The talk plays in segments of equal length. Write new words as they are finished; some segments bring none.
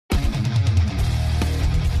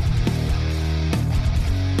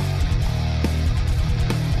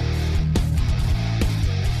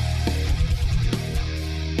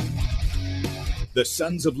The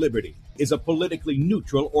Sons of Liberty is a politically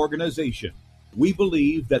neutral organization. We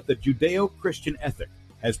believe that the Judeo-Christian ethic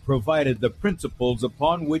has provided the principles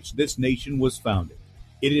upon which this nation was founded.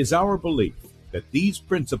 It is our belief that these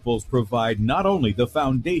principles provide not only the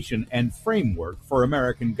foundation and framework for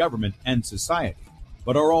American government and society,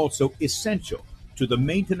 but are also essential to the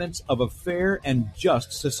maintenance of a fair and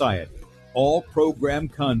just society. All program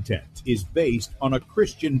content is based on a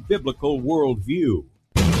Christian biblical worldview.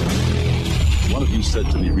 One of you said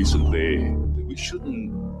to me recently that we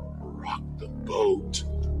shouldn't rock the boat.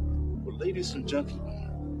 Well, ladies and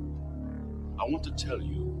gentlemen, I want to tell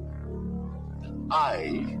you that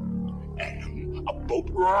I am a boat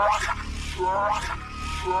rocker.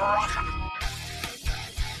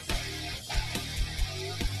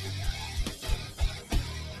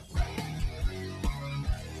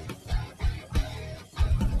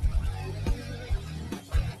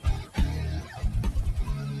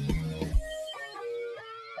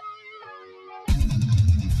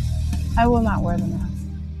 I will not wear the mask.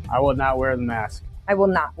 I will not wear the mask. I will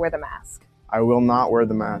not wear the mask. I will not wear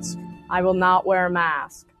the mask. I will not wear a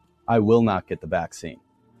mask. I will not get the vaccine.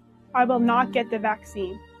 I will not get the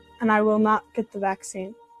vaccine. And I will not get the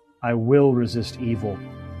vaccine. I will resist evil.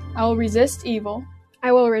 I will resist evil.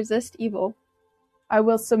 I will resist evil. I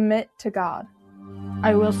will submit to God.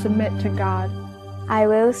 I will submit to God. I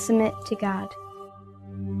will submit to God.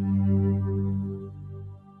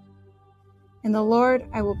 In the Lord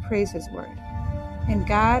I will praise his word. In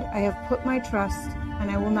God I have put my trust,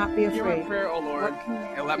 and I will not be afraid. Hear my prayer, O Lord,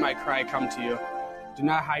 and let my cry come to you. Do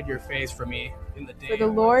not hide your face from me in the day. For the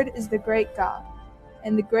Lord is the great God,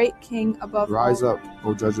 and the great King above all. Rise up,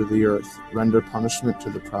 O judge of the earth, render punishment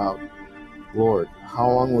to the proud. Lord,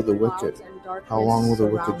 how long will the wicked, how long will the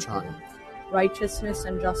wicked triumph? Righteousness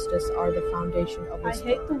and justice are the foundation of his I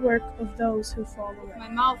hate the work of those who fall away. With my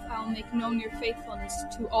mouth I will make known your faithfulness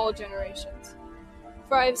to all generations.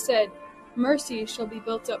 For I have said, mercy shall be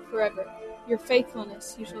built up forever. Your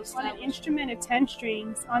faithfulness you shall establish. On an instrument of 10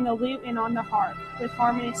 strings, on the lute and on the harp, with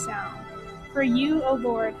harmonious sound. For you, O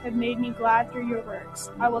Lord, have made me glad through your works.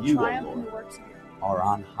 I will triumph in the works of your hands. Are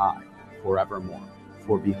on high forevermore.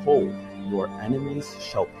 For behold, your enemies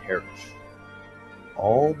shall perish.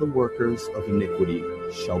 All the workers of iniquity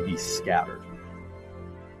shall be scattered.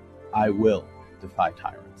 I will defy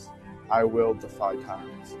tyrants. I will defy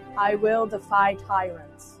tyrants. I will defy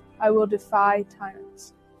tyrants. I will defy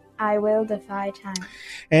tyrants. I will defy time.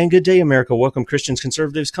 And good day, America. Welcome, Christians,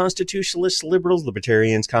 conservatives, constitutionalists, liberals,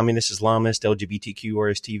 libertarians, communists, Islamists, LGBTQ,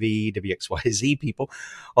 RSTV, WXYZ people,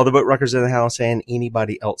 all the boat rockers in the house, and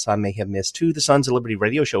anybody else I may have missed to the Sons of Liberty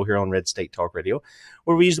radio show here on Red State Talk Radio,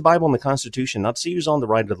 where we use the Bible and the Constitution not to see who's on the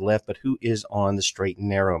right or the left, but who is on the straight and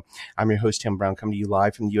narrow. I'm your host, Tim Brown, coming to you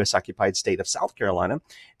live from the U.S.-occupied state of South Carolina,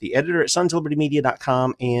 the editor at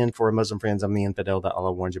sonsoflibertymedia.com, and for our Muslim friends, I'm the infidel that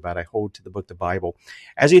Allah warns you about. I hold to the book, the Bible,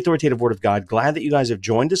 as the authoritative word of God. Glad that you guys have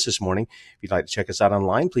joined us this morning. If you'd like to check us out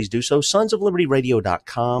online, please do so.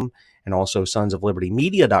 sonsoflibertyradio.com and also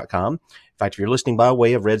sonsoflibertymedia.com. In fact, if you're listening by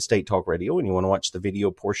way of Red State Talk Radio and you want to watch the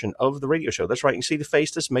video portion of the radio show, that's right, you can see the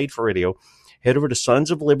face that's made for radio. Head over to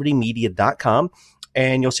sonsoflibertymedia.com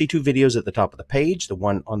and you'll see two videos at the top of the page. The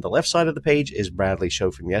one on the left side of the page is Bradley's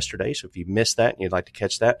show from yesterday. So if you missed that and you'd like to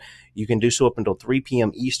catch that, you can do so up until 3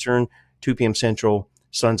 p.m. Eastern, 2 p.m. Central,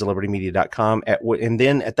 sonsoflibertymedia.com. And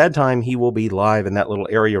then at that time, he will be live in that little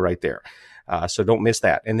area right there. So don't miss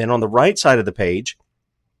that. And then on the right side of the page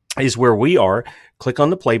is where we are. Click on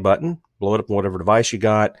the play button, blow it up on whatever device you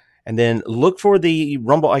got, and then look for the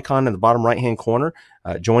Rumble icon in the bottom right-hand corner.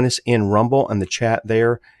 Join us in Rumble and the chat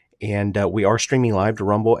there. And we are streaming live to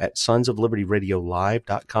Rumble at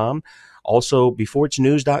sonsoflibertyradiolive.com. Also,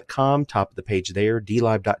 beforeitsnews.com, top of the page there,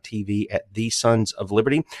 dlive.tv at the Sons of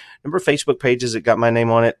Liberty. Number of Facebook pages that got my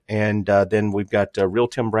name on it. And then we've got Real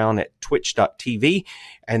Tim Brown at twitch.tv.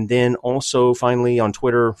 And then also, finally, on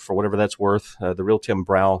Twitter, for whatever that's worth, the Real Tim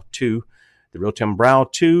Brow 2. The Real Tim Brow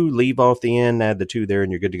 2, leave off the end, add the 2 there,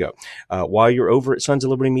 and you're good to go. While you're over at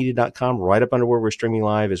sonsoflibertymedia.com, right up under where we're streaming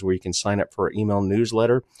live is where you can sign up for our email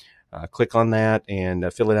newsletter. Click on that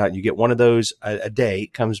and fill it out. You get one of those a day.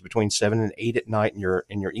 It comes between 7 and 8 at night in your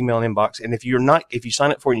email inbox. And if you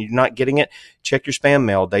sign up for it and you're not getting it, check your spam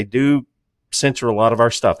mail. They do censor a lot of our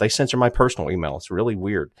stuff. They censor my personal email. It's really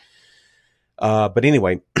weird. But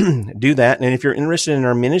anyway, do that. And if you're interested in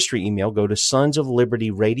our ministry email, go to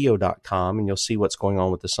sonsoflibertyradio.com and you'll see what's going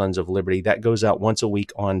on with the Sons of Liberty. That goes out once a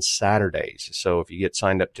week on Saturdays. So if you get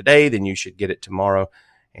signed up today, then you should get it tomorrow.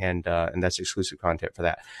 And that's exclusive content for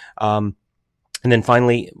that. And then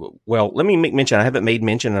finally, well, let me make mention. I haven't made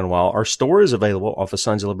mention in a while. Our store is available off of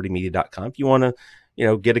sonsoflibertymedia.com. If you want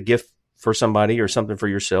to, get a gift for somebody or something for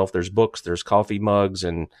yourself. There's books, there's coffee mugs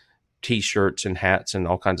and T-shirts and hats and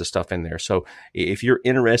all kinds of stuff in there. So if you're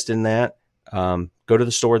interested in that, go to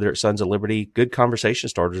the store there at Sons of Liberty. Good conversation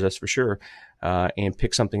starters, that's for sure, and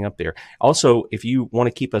pick something up there. Also, if you want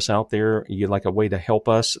to keep us out there, you'd like a way to help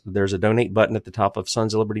us, there's a donate button at the top of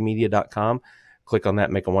sonsoflibertymedia.com. Click on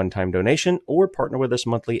that, make a one-time donation, or partner with us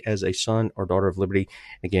monthly as a son or daughter of liberty.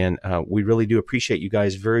 Again, we really do appreciate you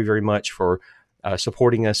guys very, very much for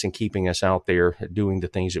supporting us and keeping us out there doing the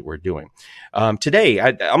things that we're doing. Today,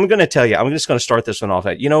 I'm going to tell you, I'm just going to start this one off.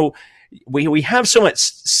 We have so much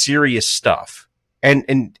serious stuff,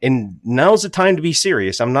 and now's the time to be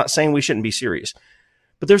serious. I'm not saying we shouldn't be serious,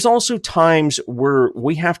 but there's also times where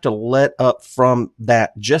we have to let up from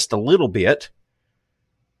that just a little bit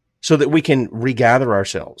so that we can regather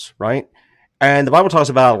ourselves, right? And the Bible talks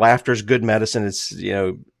about laughter is good medicine. It's,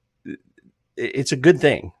 it's a good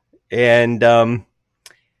thing. And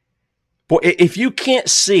if you can't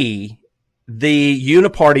see the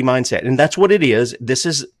uniparty mindset, and that's what it is, this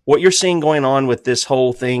is what you're seeing going on with this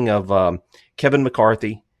whole thing of Kevin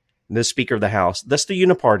McCarthy, the Speaker of the House. That's the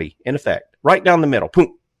uniparty, in effect, right down the middle.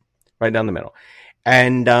 Boom, right down the middle.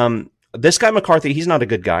 And this guy McCarthy, he's not a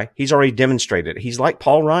good guy. He's already demonstrated it. He's like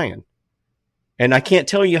Paul Ryan. And I can't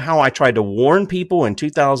tell you how I tried to warn people in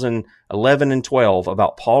 2011 and 12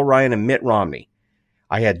 about Paul Ryan and Mitt Romney.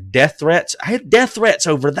 I had death threats. I had death threats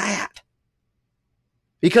over that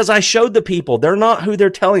because I showed the people they're not who they're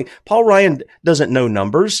telling. Paul Ryan doesn't know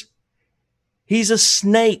numbers. He's a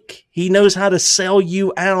snake. He knows how to sell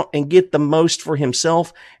you out and get the most for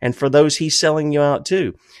himself and for those he's selling you out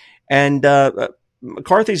to. And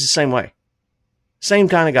McCarthy's the same way. Same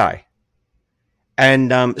kind of guy.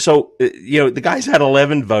 And so, the guy's had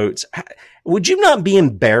 11 votes. Would you not be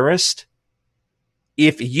embarrassed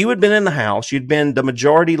if you had been in the House, you'd been the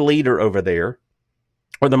majority leader over there,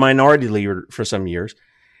 or the minority leader for some years,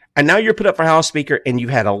 and now you're put up for House Speaker and you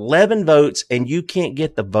had 11 votes and you can't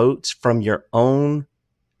get the votes from your own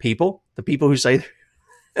people, the people who say,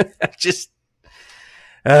 it's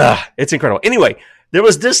incredible. Anyway, there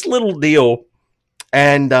was this little deal,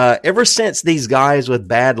 and ever since these guys with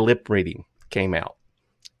bad lip reading came out,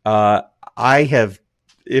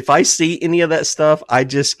 if I see any of that stuff, I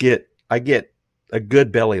get a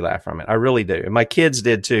good belly laugh from it. I really do. And my kids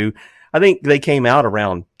did too. I think they came out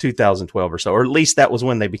around 2012 or so, or at least that was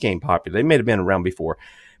when they became popular. They may have been around before,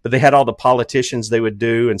 but they had all the politicians they would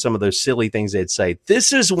do and some of those silly things they'd say.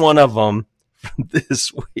 This is one of them from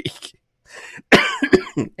this week.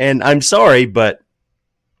 And I'm sorry, but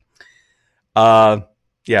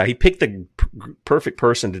he picked the perfect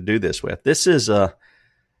person to do this with. This is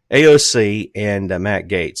AOC and Matt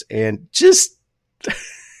Gaetz. And just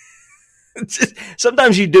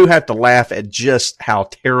sometimes you do have to laugh at just how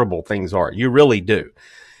terrible things are. You really do.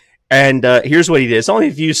 And here's what he did. It's only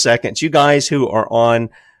a few seconds. You guys who are on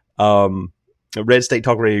Red State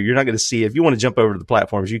Talk Radio, you're not going to see it. If you want to jump over to the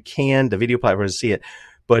platforms, you can. The video platforms, see it.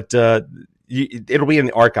 But it'll be in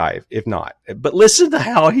the archive if not. But listen to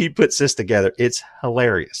how he puts this together. It's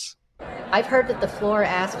hilarious. I've heard that the floor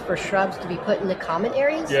asked for shrubs to be put in the common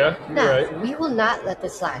areas. Yeah, you're right. We will not let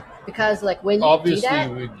this slide because, when you obviously, do that,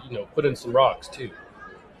 we put in some rocks too.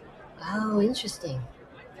 Oh, interesting.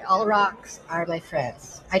 All rocks are my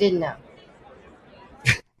friends. I didn't know.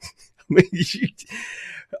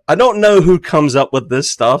 I don't know who comes up with this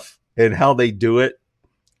stuff and how they do it,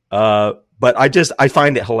 but I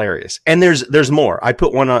find it hilarious. And there's more. I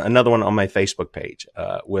put another one on my Facebook page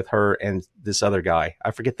with her and this other guy.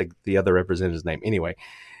 I forget the other representative's name. Anyway,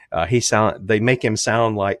 they make him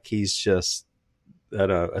sound like he's just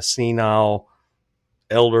a senile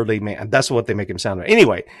elderly man. That's what they make him sound like.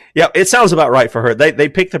 Anyway, yeah, it sounds about right for her. They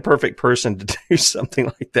picked the perfect person to do something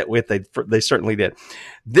like that with. They certainly did.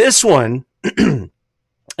 This one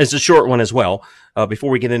is a short one as well. Before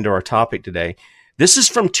we get into our topic today, this is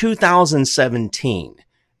from 2017.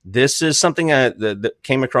 This is something that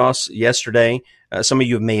came across yesterday. Some of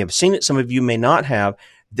you may have seen it. Some of you may not have.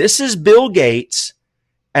 This is Bill Gates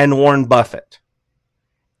and Warren Buffett.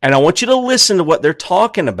 And I want you to listen to what they're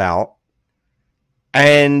talking about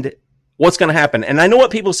and what's going to happen. And I know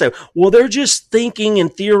what people say, well, they're just thinking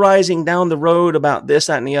and theorizing down the road about this,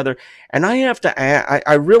 that, and the other. And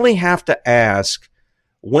I really have to ask,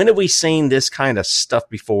 when have we seen this kind of stuff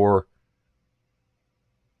before,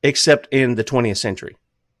 except in the 20th century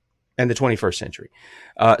and the 21st century?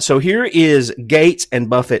 So here is Gates and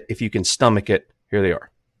Buffett. If you can stomach it, here they are.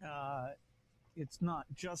 It's not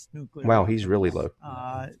just nuclear. Wow, he's really low.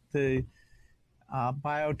 The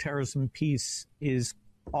bioterrorism piece is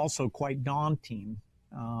also quite daunting.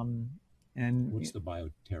 And what's the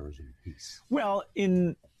bioterrorism piece? Well,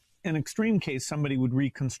 in an extreme case, somebody would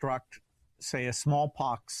reconstruct, say, a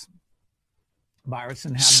smallpox virus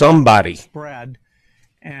and have somebody that spread,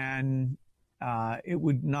 and it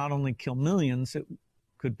would not only kill millions, it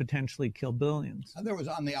could potentially kill billions. There was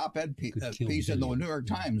on the op-ed piece in the New York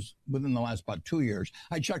Times within the last about 2 years.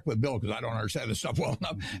 I checked with Bill because I don't understand this stuff well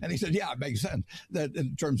enough. And he said, yeah, it makes sense that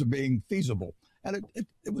in terms of being feasible. And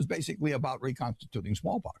it was basically about reconstituting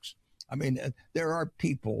smallpox. I mean, there are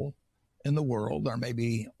people in the world, there may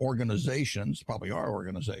be organizations, probably are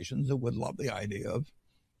organizations, that would love the idea of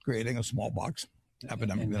creating a smallpox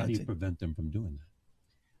epidemic. And how do you prevent them from doing that?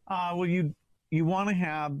 Well, you want to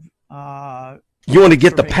have... you want to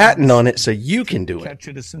get the patent on it so you can do it. Catch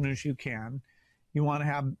it as soon as you can. You want to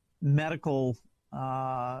have medical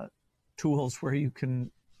tools where you can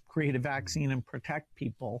create a vaccine and protect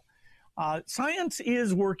people. Science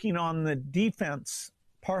is working on the defense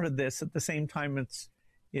part of this. At the same time,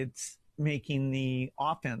 it's making the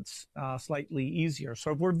offense slightly easier.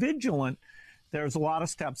 So if we're vigilant, there's a lot of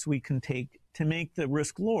steps we can take to make the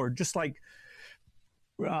risk lower, just like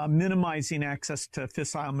minimizing access to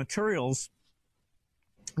fissile materials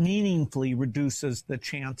meaningfully reduces the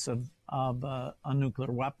chance of a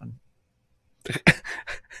nuclear weapon.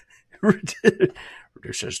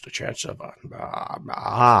 Reduces the chance of a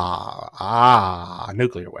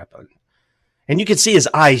nuclear weapon. And you can see his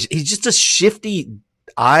eyes. He's just a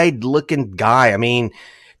shifty-eyed looking guy. I mean,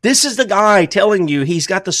 this is the guy telling you he's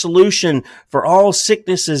got the solution for all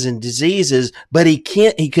sicknesses and diseases, but he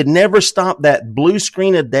could never stop that blue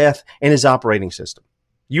screen of death in his operating system.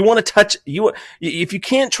 You want to touch, if you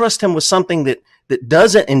can't trust him with something that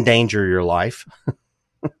doesn't endanger your life,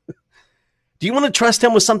 do you want to trust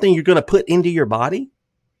him with something you're going to put into your body?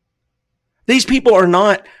 These people are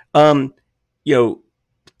not,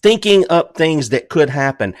 thinking up things that could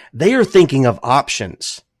happen. They are thinking of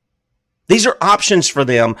options. These are options for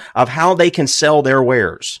them of how they can sell their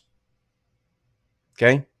wares.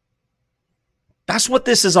 Okay? That's what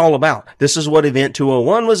this is all about. This is what Event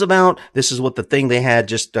 201 was about. This is what the thing they had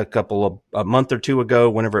just a month or two ago,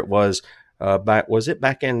 whenever it was,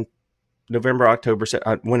 back in November, October,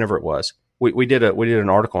 whenever it was. We did an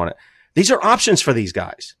article on it. These are options for these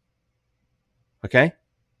guys. Okay?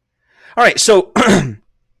 All right, so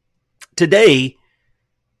today,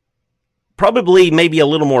 probably maybe a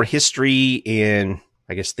little more history in,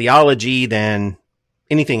 I guess, theology than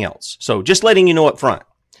anything else. So just letting you know up front.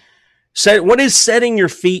 What is setting your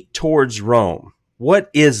feet towards Rome? What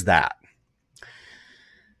is that?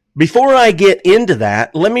 Before I get into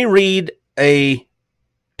that, let me read a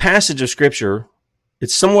passage of scripture.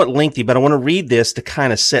 It's somewhat lengthy, but I want to read this to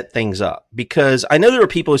kind of set things up, because I know there are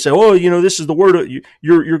people who say, oh, this is the word of,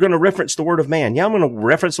 you're going to reference the word of man. Yeah, I'm going to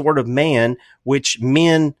reference the word of man, which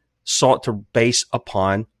men sought to base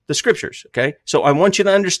upon the scriptures. Okay. So I want you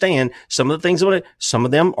to understand some of the things about it. Some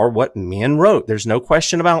of them are what men wrote. There's no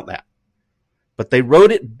question about that, but they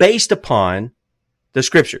wrote it based upon the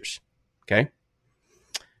scriptures. Okay.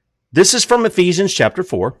 This is from Ephesians chapter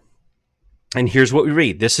 4. And here's what we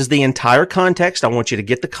read. This is the entire context. I want you to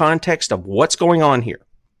get the context of what's going on here.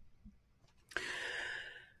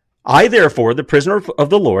 I, therefore, the prisoner of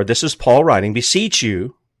the Lord, this is Paul writing, beseech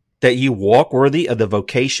you that you walk worthy of the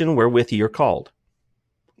vocation wherewith you are called.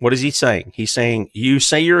 What is he saying? He's saying, you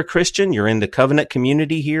say you're a Christian, you're in the covenant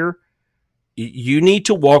community here. You need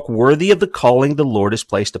to walk worthy of the calling the Lord has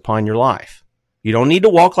placed upon your life. You don't need to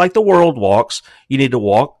walk like the world walks. You need to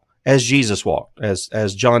walk as Jesus walked,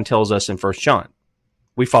 as John tells us in 1 John.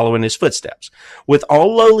 We follow in his footsteps. With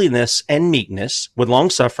all lowliness and meekness, with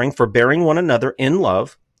long suffering, forbearing one another in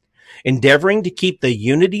love, endeavoring to keep the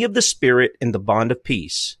unity of the Spirit in the bond of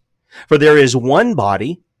peace. For there is one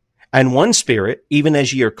body and one Spirit, even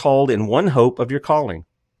as ye are called in one hope of your calling.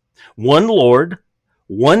 One Lord,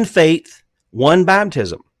 one faith, one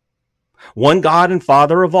baptism. One God and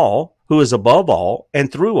Father of all, who is above all,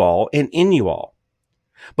 and through all, and in you all.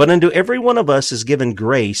 But unto every one of us is given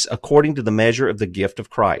grace according to the measure of the gift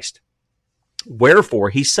of Christ.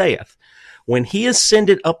 Wherefore he saith, when he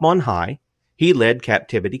ascended up on high, he led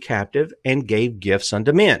captivity captive and gave gifts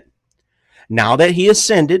unto men. Now that he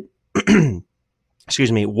ascended,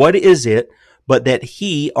 what is it but that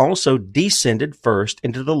he also descended first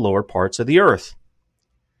into the lower parts of the earth?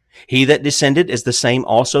 He that descended is the same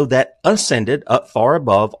also that ascended up far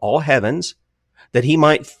above all heavens, that he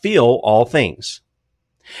might fill all things.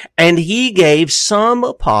 And he gave some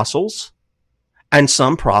apostles, and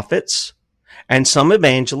some prophets, and some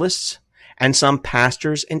evangelists, and some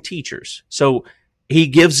pastors and teachers. So he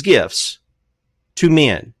gives gifts to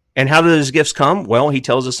men. And how do those gifts come? Well, he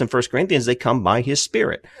tells us in 1 Corinthians, they come by his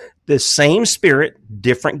Spirit. The same Spirit,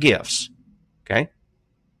 different gifts. Okay?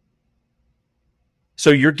 So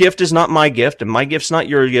your gift is not my gift, and my gift's not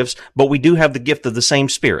your gifts, but we do have the gift of the same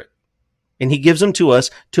Spirit. And he gives them to us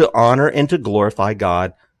to honor and to glorify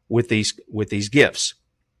God with these gifts.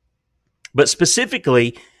 But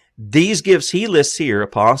specifically, these gifts he lists here,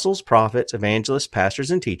 apostles, prophets, evangelists, pastors,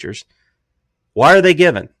 and teachers, why are they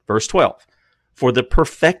given? Verse 12, for the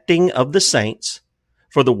perfecting of the saints,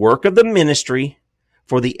 for the work of the ministry,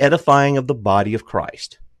 for the edifying of the body of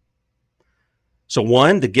Christ. So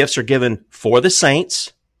 1, the gifts are given for the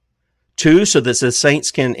saints. 2, so that the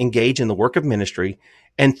saints can engage in the work of ministry.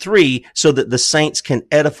 And 3, so that the saints can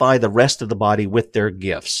edify the rest of the body with their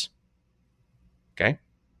gifts. Okay?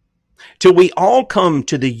 Till we all come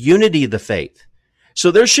to the unity of the faith.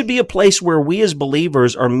 So there should be a place where we as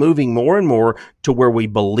believers are moving more and more to where we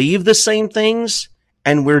believe the same things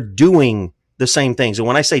and we're doing the same things. And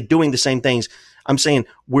when I say doing the same things, I'm saying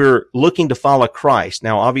we're looking to follow Christ.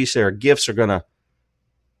 Now, obviously, our gifts are going to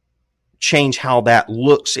change how that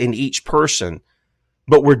looks in each person,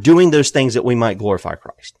 but we're doing those things that we might glorify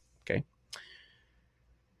Christ. Okay.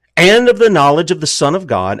 And of the knowledge of the Son of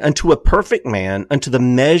God unto a perfect man, unto the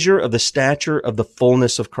measure of the stature of the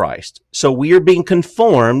fullness of Christ. So we are being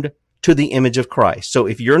conformed to the image of Christ. So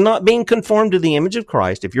if you're not being conformed to the image of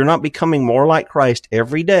Christ, if you're not becoming more like Christ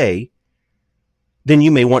every day, then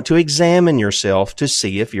you may want to examine yourself to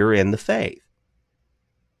see if you're in the faith.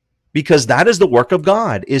 Because that is the work of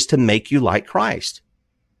God, is to make you like Christ.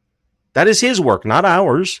 That is his work, not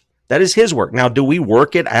ours. That is his work. Now, do we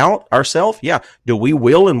work it out ourselves? Yeah. Do we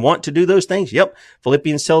will and want to do those things? Yep.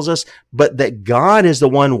 Philippians tells us, but that God is the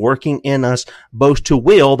one working in us both to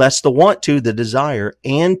will, that's the want to, the desire,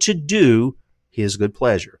 and to do his good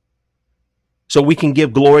pleasure. So we can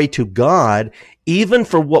give glory to God even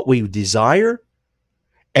for what we desire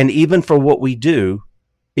and even for what we do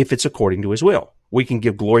if it's according to his will. We can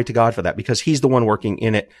give glory to God for that because he's the one working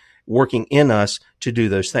in it, working in us to do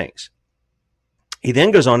those things. He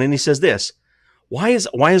then goes on and he says this, why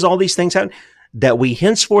is all these things happening? That we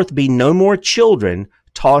henceforth be no more children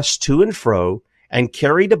tossed to and fro and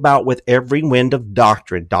carried about with every wind of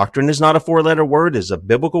doctrine. Doctrine is not a 4-letter word, it's a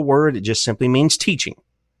biblical word. It just simply means teaching.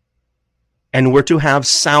 And we're to have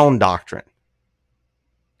sound doctrine.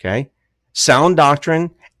 Okay? Sound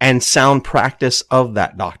doctrine and sound practice of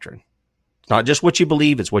that doctrine. It's not just what you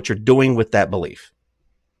believe, it's what you're doing with that belief.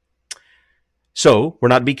 So, we're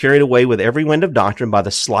not to be carried away with every wind of doctrine by the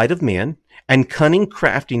sleight of men and cunning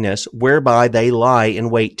craftiness whereby they lie in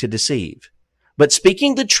wait to deceive. But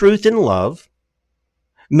speaking the truth in love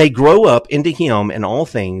may grow up into him in all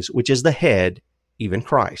things, which is the head, even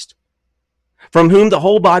Christ. From whom the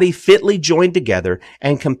whole body fitly joined together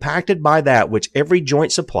and compacted by that which every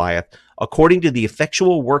joint supplieth, according to the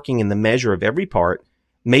effectual working in the measure of every part,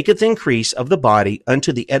 maketh increase of the body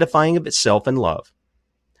unto the edifying of itself in love.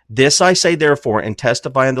 This I say therefore, and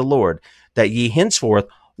testify in the Lord, that ye henceforth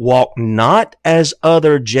walk not as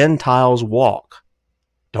other Gentiles walk.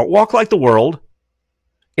 Don't walk like the world,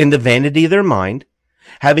 in the vanity of their mind,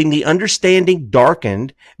 having the understanding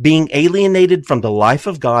darkened, being alienated from the life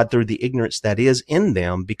of God through the ignorance that is in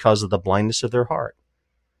them because of the blindness of their heart,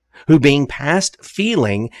 who being past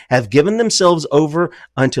feeling have given themselves over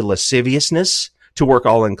unto lasciviousness, to work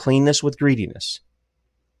all uncleanness with greediness.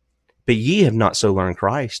 But ye have not so learned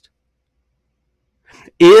Christ.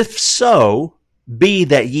 If so, be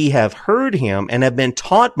that ye have heard him and have been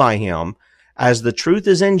taught by him, as the truth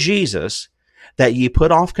is in Jesus, that ye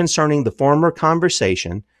put off concerning the former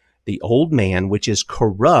conversation, the old man which is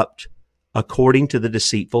corrupt according to the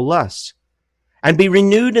deceitful lusts, and be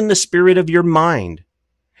renewed in the spirit of your mind,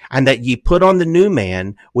 and that ye put on the new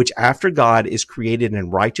man, which after God is created in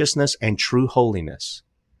righteousness and true holiness.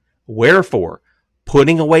 Wherefore,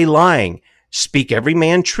 putting away lying, speak every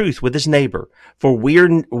man truth with his neighbor, for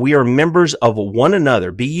we are members of one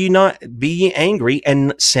another. Be ye angry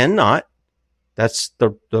and sin not. That's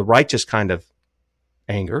the righteous kind of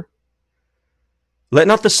anger. Let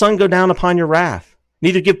not the sun go down upon your wrath,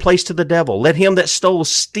 neither give place to the devil. Let him that stole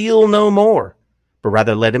steal no more, but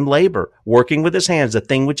rather let him labor, working with his hands the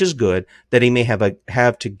thing which is good, that he may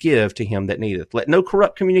have to give to him that needeth. Let no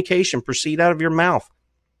corrupt communication proceed out of your mouth,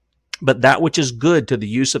 but that which is good to the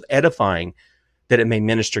use of edifying, that it may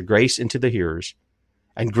minister grace unto the hearers.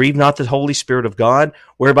 And grieve not the Holy Spirit of God,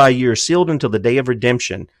 whereby ye are sealed until the day of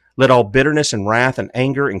redemption. Let all bitterness and wrath and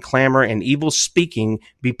anger and clamor and evil speaking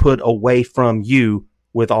be put away from you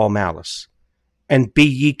with all malice. And be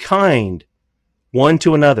ye kind one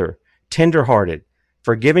to another, tender-hearted,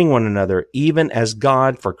 forgiving one another, even as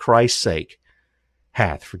God, for Christ's sake,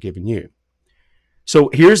 hath forgiven you. So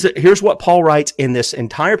here's what Paul writes in this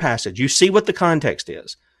entire passage. You see what the context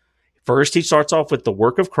is. First, he starts off with the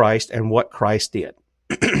work of Christ and what Christ did.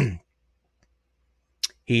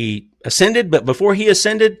 He ascended, but before he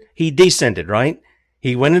ascended, he descended, right?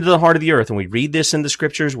 He went into the heart of the earth, and we read this in the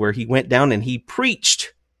scriptures where he went down and he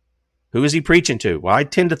preached. Who is he preaching to? Well, I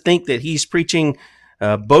tend to think that he's preaching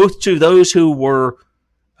both to those who were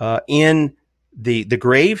in the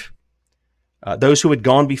grave, those who had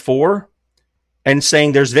gone before, and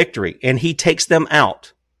saying there's victory. And he takes them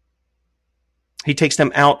out. He takes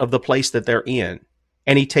them out of the place that they're in.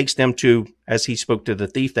 And he takes them to, as he spoke to the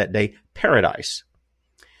thief that day, paradise.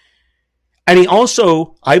 And he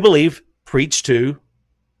also, I believe, preached to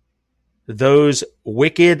those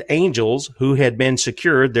wicked angels who had been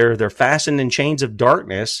secured. They're fastened in chains of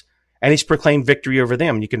darkness, and he's proclaimed victory over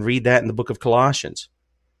them. You can read that in the book of Colossians.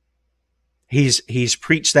 He's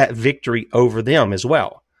preached that victory over them as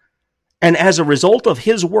well. And as a result of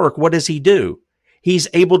his work, what does he do? He's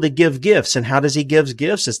able to give gifts. And how does he give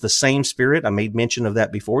gifts? It's the same Spirit. I made mention of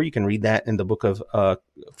that before. You can read that in the book of 1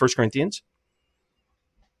 Corinthians.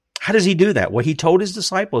 How does he do that? Well, he told his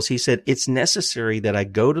disciples, he said, it's necessary that I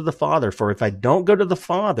go to the Father, for if I don't go to the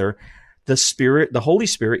Father, the Spirit, the Holy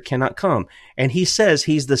Spirit cannot come. And he says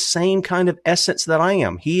he's the same kind of essence that I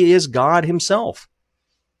am. He is God himself.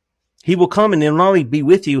 He will come and he'll not only be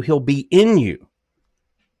with you, he'll be in you.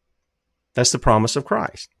 That's the promise of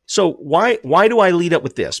Christ. So why do I lead up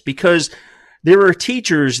with this? Because there are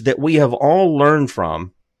teachers that we have all learned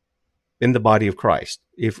from in the body of Christ.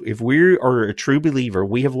 If we are a true believer,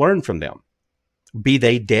 we have learned from them. Be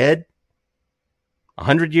they dead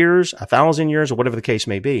 100 years, 1,000 years, or whatever the case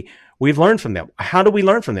may be, we've learned from them. How do we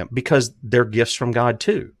learn from them? Because they're gifts from God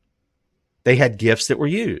too. They had gifts that were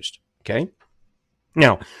used. Okay.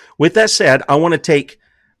 Now, with that said, I want to take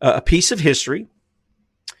a piece of history,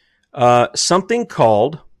 something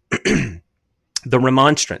called the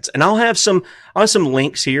Remonstrance, and I'll have some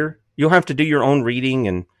links here. You'll have to do your own reading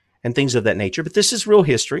and things of that nature, but this is real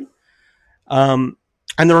history. And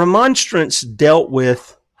the Remonstrance dealt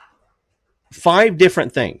with 5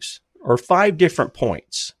 different things or 5 different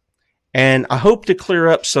points. And I hope to clear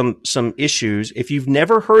up some issues. If you've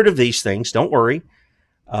never heard of these things, don't worry.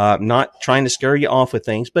 I'm not trying to scare you off with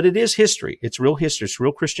things, but it is history. It's real history. It's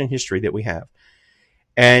real Christian history that we have.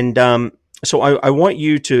 And so I want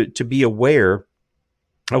you to be aware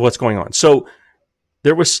of what's going on. So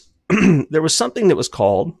there was there was something that was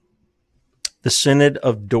called the Synod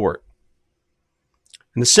of Dort.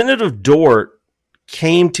 And the Synod of Dort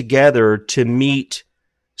came together to meet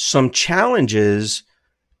some challenges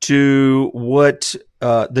to what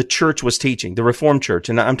the church was teaching, the Reformed Church.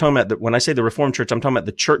 And I'm talking about, when I say the Reformed Church, I'm talking about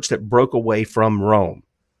the church that broke away from Rome.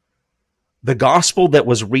 The gospel that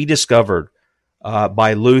was rediscovered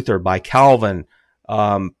by Luther, by Calvin,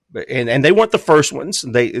 and they weren't the first ones.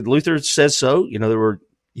 Luther says so. You know, there were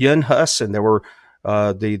Jan Hus, and there were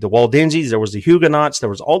the Waldenses, there was the Huguenots, there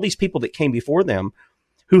was all these people that came before them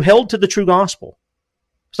who held to the true gospel.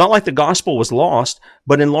 It's not like the gospel was lost,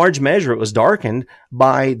 but in large measure it was darkened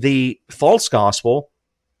by the false gospel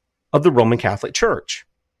of the Roman Catholic Church.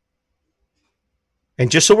 And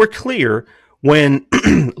just so we're clear, when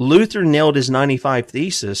Luther nailed his 95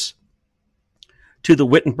 Thesis to the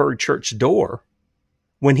Wittenberg church door,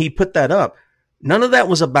 when he put that up, none of that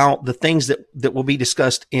was about the things that will be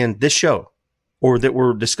discussed in this show or that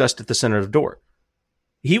were discussed at the Synod of Dort.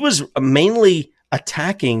 He was mainly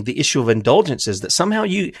attacking the issue of indulgences, that somehow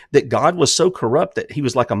that God was so corrupt that he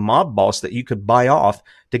was like a mob boss that you could buy off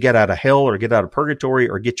to get out of hell or get out of purgatory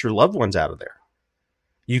or get your loved ones out of there.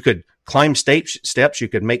 You could climb steps, you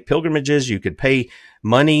could make pilgrimages, you could pay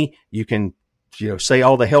money, you can, say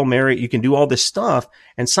all the Hail Mary, you can do all this stuff,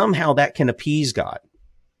 and somehow that can appease God.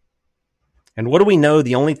 And what do we know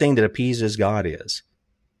the only thing that appeases God is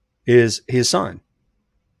his Son,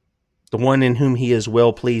 the one in whom he is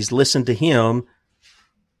well pleased. Listen to him.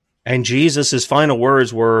 And Jesus' final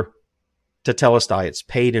words were tetelestai, it's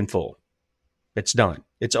paid in full. It's done.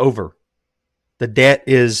 It's over. The debt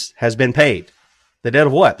has been paid. The debt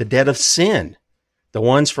of what? The debt of sin, the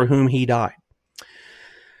ones for whom he died.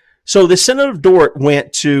 So the Synod of Dort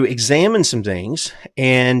went to examine some things,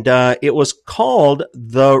 and it was called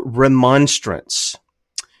the Remonstrance.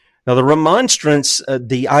 Now, the Remonstrance,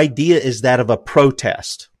 the idea is that of a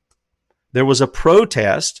protest. There was a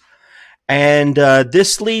protest, and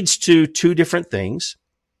this leads to 2 different things.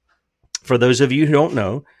 For those of you who don't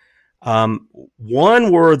know,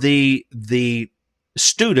 one were the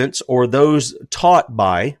students or those taught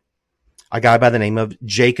by a guy by the name of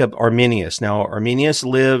Jacob Arminius. Now, Arminius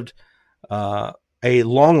lived a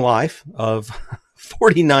long life of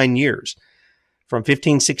 49 years, from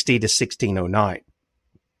 1560 to 1609.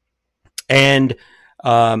 And,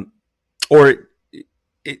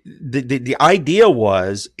 the idea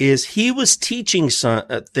is he was teaching some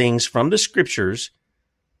things from the scriptures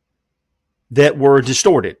that were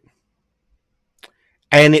distorted.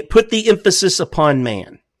 And it put the emphasis upon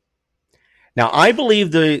man. Now, I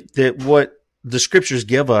believe that what the scriptures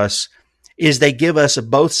give us is they give us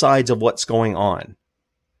both sides of what's going on.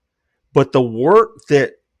 But the work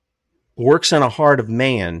that works in a heart of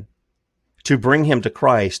man to bring him to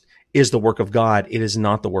Christ is the work of God. It is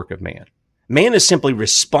not the work of man. Man is simply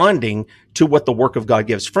responding to what the work of God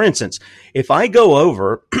gives. For instance, if I go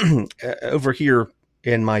over here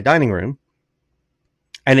in my dining room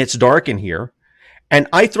and it's dark in here and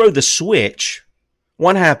I throw the switch,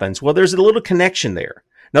 what happens? Well, there's a little connection there.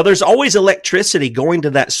 Now, there's always electricity going to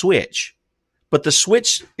that switch, but the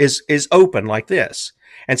switch is open like this.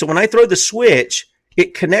 And so when I throw the switch,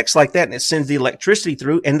 it connects like that and it sends the electricity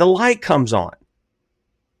through and the light comes on.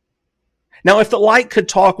 Now, if the light could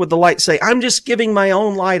talk, would the light say, I'm just giving my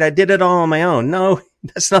own light. I did it all on my own. No,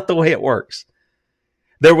 that's not the way it works.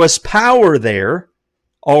 There was power there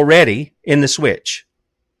already in the switch.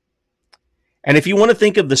 And if you want to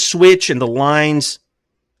think of the switch and the lines,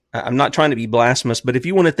 I'm not trying to be blasphemous, but if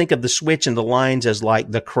you want to think of the switch and the lines as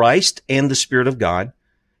like the Christ and the Spirit of God,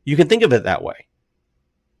 you can think of it that way.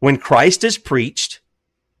 When Christ is preached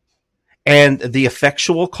and the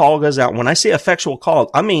effectual call goes out, when I say effectual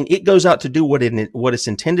call, I mean it goes out to do what it's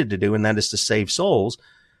intended to do, and that is to save souls,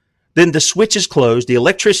 then the switch is closed, the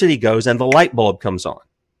electricity goes, and the light bulb comes on.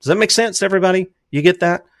 Does that make sense to everybody? You get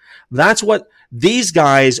that? That's what these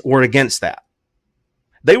guys were against that.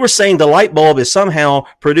 They were saying the light bulb is somehow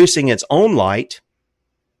producing its own light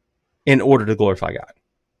in order to glorify God.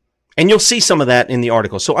 And you'll see some of that in the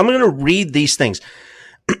article. So I'm going to read these things.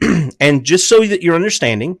 And just so that you're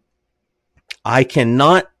understanding, I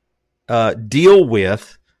cannot deal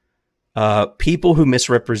with people who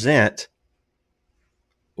misrepresent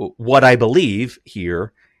what I believe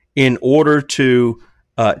here in order to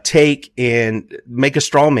take and make a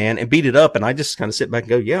straw man and beat it up. And I just kind of sit back and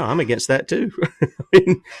go, yeah, I'm against that too.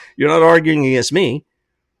 You're not arguing against me.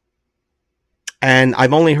 And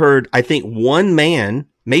I've only heard, I think, one man,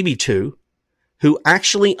 maybe two, who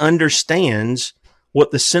actually understands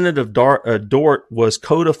what the Synod of Dort was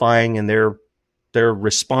codifying in their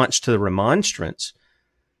response to the remonstrance.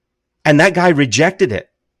 And that guy rejected it.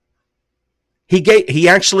 He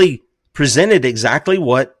actually presented exactly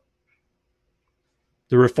what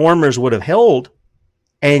the reformers would have held,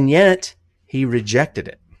 and yet he rejected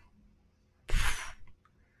it.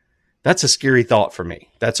 That's a scary thought for me.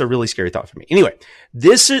 That's a really scary thought for me. Anyway,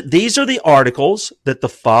 these are the articles that the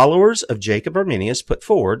followers of Jacob Arminius put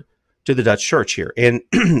forward to the Dutch church here, and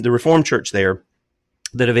the Reformed church there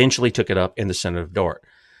that eventually took it up in the Synod of Dort.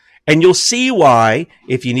 And you'll see why,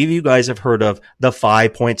 if any of you guys have heard of the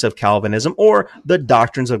 5 points of Calvinism or the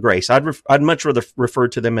doctrines of grace. I'd much rather refer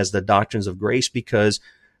to them as the doctrines of grace because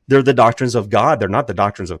they're the doctrines of God. They're not the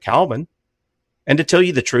doctrines of Calvin. And to tell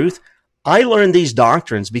you the truth, I learned these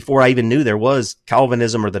doctrines before I even knew there was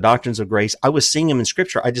Calvinism or the doctrines of grace. I was seeing them in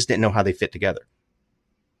Scripture. I just didn't know how they fit together.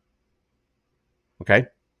 Okay?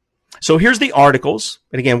 So here's the articles.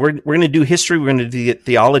 And again, we're going to do history. We're going to do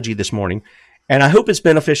theology this morning. And I hope it's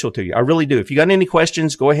beneficial to you. I really do. If you got any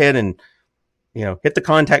questions, go ahead and, hit the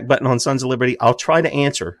contact button on Sons of Liberty. I'll try to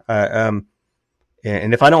answer. And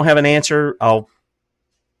if I don't have an answer, I'll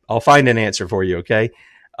find an answer for you. Okay.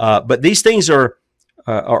 But these things are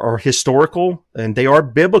historical and they are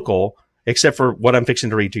biblical, except for what I'm fixing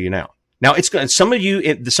to read to you now. Now it's good. Some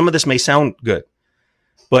of this may sound good,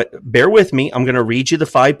 but bear with me. I'm going to read you the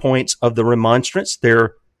 5 points of the remonstrance.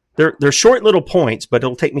 They're short little points, but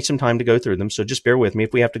it'll take me some time to go through them. So just bear with me.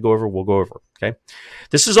 If we have to go over, we'll go over. Okay.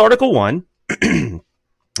 This is Article 1. And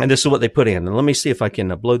this is what they put in. And let me see if I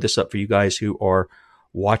can blow this up for you guys who are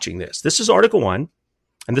watching this. This is Article 1.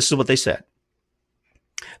 And this is what they said.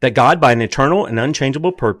 That God, by an eternal and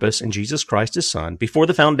unchangeable purpose in Jesus Christ, his Son, before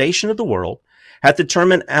the foundation of the world, hath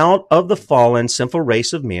determined out of the fallen sinful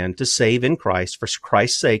race of men to save in Christ, for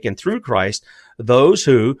Christ's sake, and through Christ, those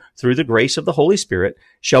who, through the grace of the Holy Spirit,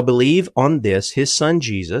 shall believe on this, his Son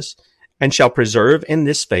Jesus, and shall preserve in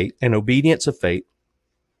this faith and obedience of faith,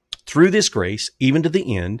 through this grace, even to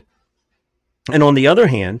the end. And on the other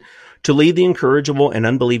hand, to leave the incorrigible and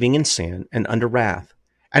unbelieving in sin and under wrath,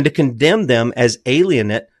 and to condemn them as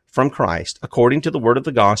alienate from Christ, according to the word of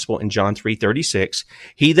the gospel in John 3:36,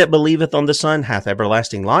 he that believeth on the Son hath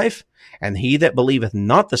everlasting life, and he that believeth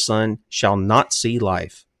not the Son shall not see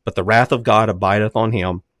life, but the wrath of God abideth on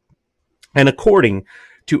him, and according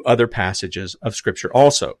to other passages of Scripture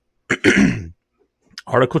also.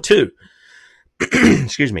 Article 2,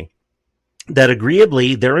 excuse me. that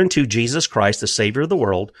agreeably thereunto Jesus Christ, the Savior of the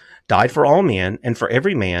world, died for all men and for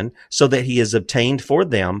every man, so that he has obtained for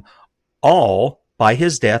them all by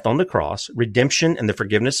his death on the cross, redemption and the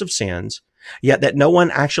forgiveness of sins, yet that no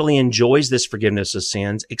one actually enjoys this forgiveness of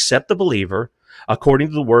sins except the believer, according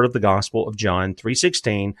to the word of the gospel of John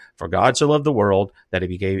 3:16, for God so loved the world that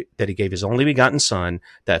he gave his only begotten Son,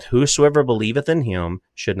 that whosoever believeth in him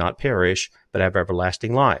should not perish, but have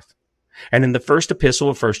everlasting life. And in the first epistle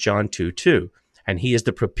of 1 John 2:2, and he is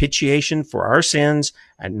the propitiation for our sins,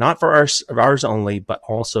 and not for ours only, but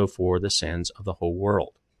also for the sins of the whole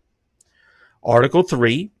world. Article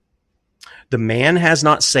 3, the man has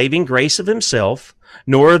not saving grace of himself,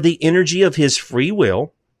 nor the energy of his free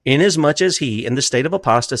will, inasmuch as he, in the state of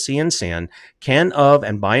apostasy and sin, can of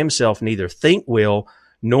and by himself neither think, will,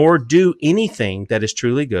 nor do anything that is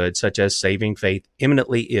truly good, such as saving faith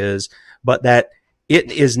eminently is, but that it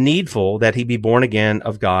is needful that he be born again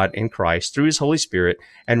of God in Christ through his Holy Spirit,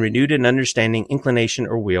 and renewed in understanding, inclination,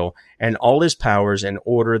 or will, and all his powers, in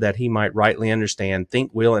order that he might rightly understand, think,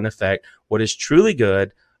 will, and effect what is truly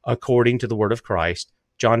good, according to the word of Christ.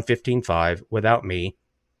 John 15:5, without me,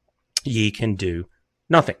 ye can do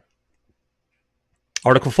nothing.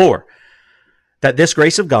 Article 4, that this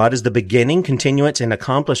grace of God is the beginning, continuance, and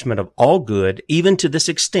accomplishment of all good, even to this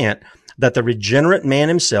extent that the regenerate man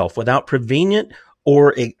himself, without prevenient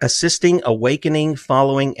or assisting, awakening,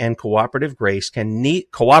 following, and cooperative grace,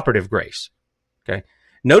 cooperative grace. Okay.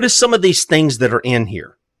 Notice some of these things that are in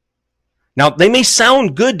here. Now, they may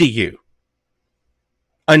sound good to you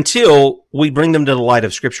until we bring them to the light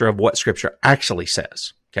of Scripture, of what Scripture actually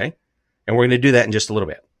says. Okay. And we're going to do that in just a little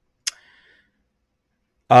bit.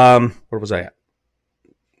 Where was I at?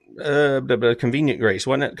 Convenient grace,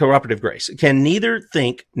 wasn't it? Cooperative grace. Can neither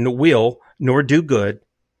think, nor will, nor do good,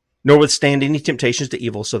 nor withstand any temptations to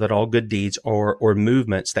evil, so that all good deeds or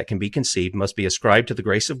movements that can be conceived must be ascribed to the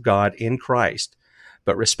grace of God in Christ,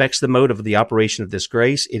 but respects the motive of the operation of this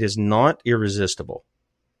grace, it is not irresistible.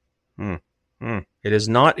 It is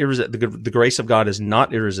not irresistible. The grace of God is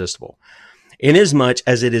not irresistible, inasmuch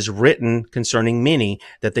as it is written concerning many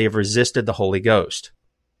that they have resisted the Holy Ghost.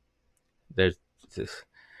 There's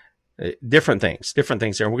different things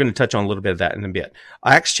there. We're going to touch on a little bit of that in a bit.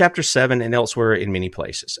 Acts chapter 7 and elsewhere in many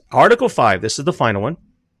places. Article 5, this is the final one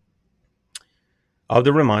of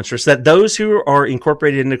the remonstrance, that those who are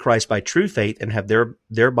incorporated into Christ by true faith and have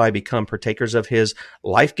thereby become partakers of his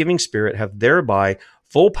life-giving spirit have thereby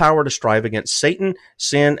full power to strive against Satan,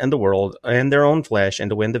 sin, and the world, and their own flesh, and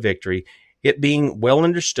to win the victory, it being well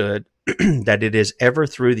understood that it is ever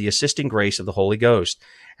through the assisting grace of the Holy Ghost,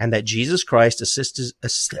 and that Jesus Christ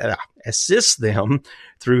assists them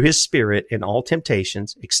through his Spirit in all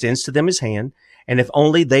temptations, extends to them his hand, and if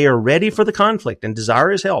only they are ready for the conflict and desire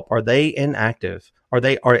his help, are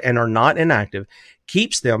not inactive,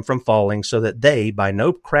 keeps them from falling, so that they, by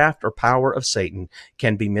no craft or power of Satan,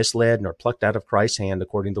 can be misled nor plucked out of Christ's hand,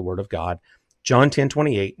 according to the word of God. John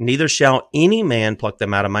 10:28, neither shall any man pluck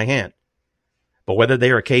them out of my hand. But whether they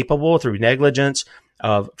are capable through negligence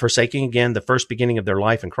of forsaking again the first beginning of their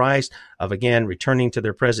life in Christ, of again returning to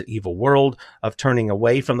their present evil world, of turning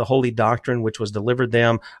away from the holy doctrine which was delivered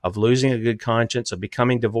them, of losing a good conscience, of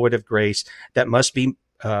becoming devoid of grace, that must be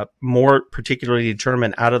more particularly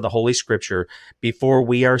determined out of the Holy Scripture before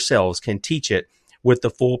we ourselves can teach it with the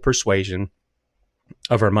full persuasion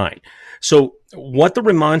of our mind. So what the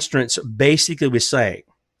remonstrance basically was saying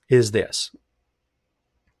is this.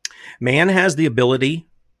 Man has the ability,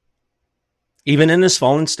 even in this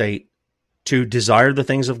fallen state, to desire the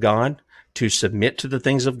things of God, to submit to the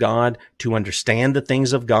things of God, to understand the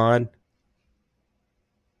things of God.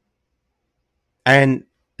 And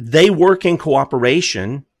they work in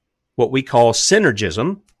cooperation, what we call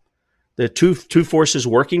synergism, the two forces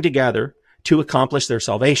working together to accomplish their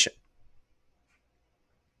salvation.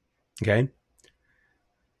 Okay?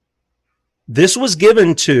 This was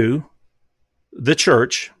given to the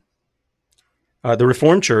church, the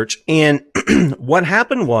Reformed Church, and what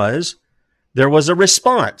happened was there was a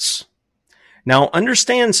response. Now,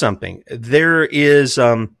 understand something. There is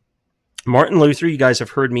Martin Luther. You guys have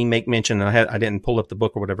heard me make mention. I didn't pull up the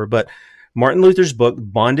book or whatever, but Martin Luther's book,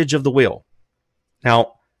 Bondage of the Will.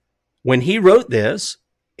 Now, when he wrote this,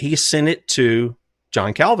 he sent it to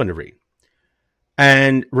John Calvin to read.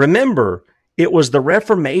 And remember, it was the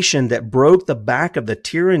Reformation that broke the back of the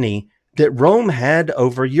tyranny that Rome had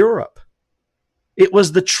over Europe. It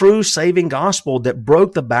was the true saving gospel that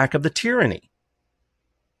broke the back of the tyranny.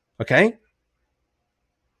 Okay?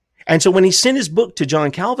 And so when he sent his book to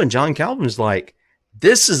John Calvin's like,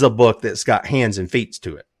 this is a book that's got hands and feet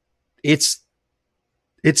to it. It's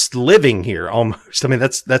living here almost. I mean,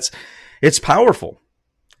 that's, It's powerful.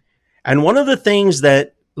 And one of the things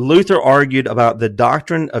that Luther argued about the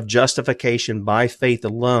doctrine of justification by faith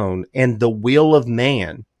alone and the will of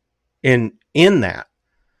man in that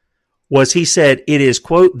was, he said, it is,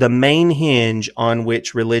 quote, the main hinge on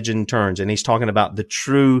which religion turns. And he's talking about the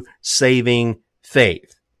true saving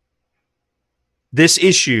faith. This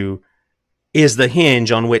issue is the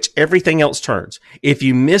hinge on which everything else turns. If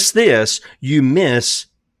you miss this, you miss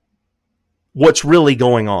what's really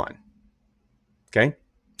going on. Okay?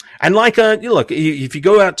 And like, look, if you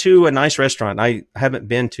go out to a nice restaurant, I haven't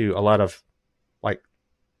been to a lot of like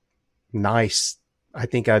nice, I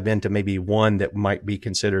think I've been to maybe one that might be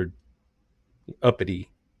considered uppity.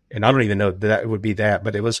 And I don't even know that it would be that,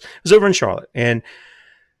 but it was over in Charlotte. And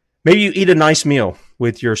maybe you eat a nice meal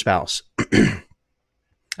with your spouse.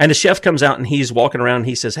 And the chef comes out and he's walking around and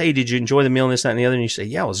he says, hey, did you enjoy the meal and this, that, and the other? And you say,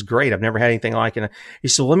 yeah, it was great. I've never had anything like it. He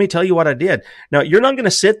said, well, let me tell you what I did. Now, you're not going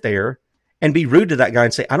to sit there and be rude to that guy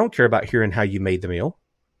and say, I don't care about hearing how you made the meal.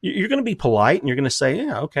 You're going to be polite and you're going to say,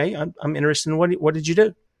 yeah, okay, I'm interested in what did you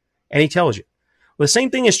do? And he tells you. Well, the same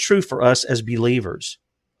thing is true for us as believers.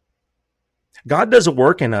 God does a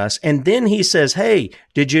work in us, and then he says, hey,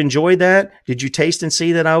 did you enjoy that? Did you taste and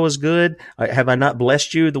see that I was good? Have I not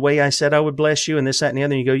blessed you the way I said I would bless you? And this, that, and the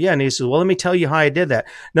other. And you go, yeah. And he says, well, let me tell you how I did that.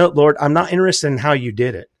 No, Lord, I'm not interested in how you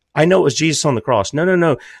did it. I know it was Jesus on the cross.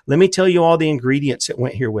 No. Let me tell you all the ingredients that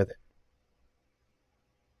went here with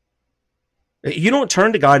it. You don't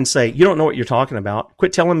turn to God and say, you don't know what you're talking about.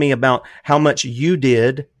 Quit telling me about how much you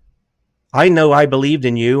did. I know I believed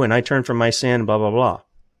in you and I turned from my sin, blah, blah, blah.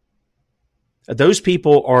 Those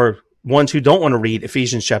people are ones who don't want to read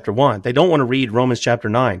Ephesians chapter 1. They don't want to read Romans chapter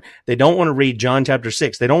 9. They don't want to read John chapter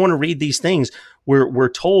 6. They don't want to read these things where we're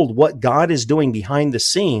told what God is doing behind the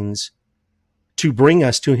scenes to bring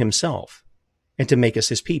us to himself and to make us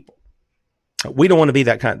his people. We don't want to be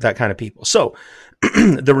that kind of people. So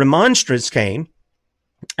the remonstrance came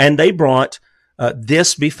and they brought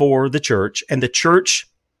this before the church, and the church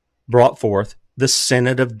brought forth the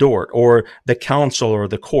Synod of Dort, or the council or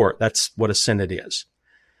the court. That's what a synod is.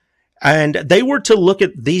 And they were to look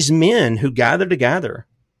at these men who gathered together,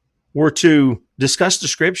 were to discuss the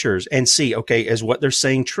scriptures and see, okay, is what they're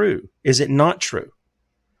saying true? Is it not true?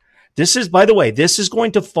 This is, by the way, this is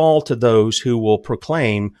going to fall to those who will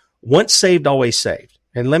proclaim once saved, always saved.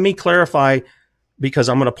 And let me clarify, because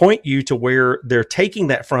I'm going to point you to where they're taking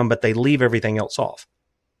that from, but they leave everything else off.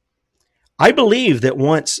 I believe that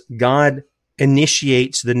once God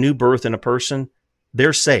initiates the new birth in a person,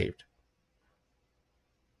 they're saved.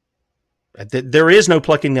 There is no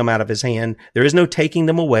plucking them out of his hand. There is no taking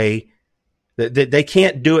them away. They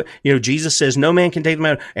can't do it. You know, Jesus says no man can take them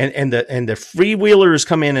out. And the freewheelers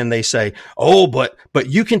come in and they say, oh, but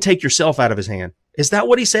you can take yourself out of his hand. Is that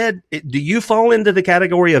what he said? Do you fall into the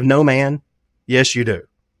category of no man? Yes, you do.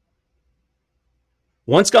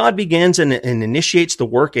 Once God begins and initiates the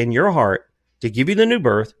work in your heart to give you the new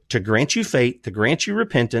birth, to grant you faith, to grant you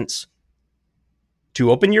repentance,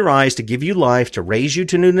 to open your eyes, to give you life, to raise you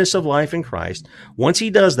to newness of life in Christ, once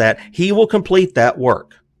he does that, he will complete that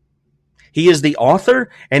work. He is the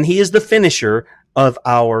author and he is the finisher of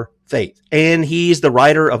our faith. And he's the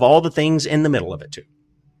writer of all the things in the middle of it too.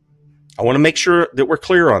 I want to make sure that we're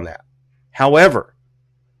clear on that. However,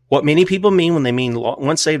 what many people mean when they mean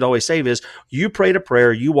once saved, always saved is you prayed a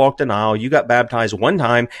prayer, you walked an aisle, you got baptized one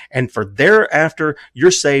time, and for thereafter,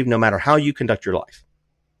 you're saved no matter how you conduct your life.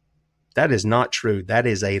 That is not true. That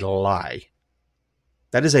is a lie.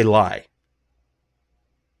 That is a lie.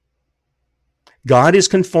 God is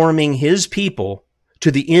conforming his people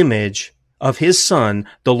to the image of his son,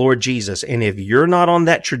 the Lord Jesus. And if you're not on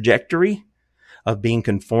that trajectory of being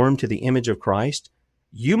conformed to the image of Christ,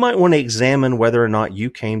 you might want to examine whether or not you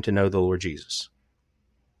came to know the Lord Jesus.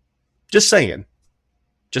 Just saying.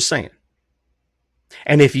 Just saying.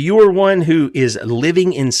 And if you are one who is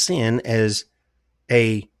living in sin as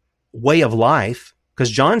a way of life,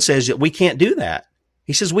 because John says that we can't do that.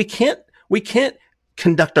 He says we can't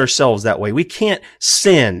conduct ourselves that way. We can't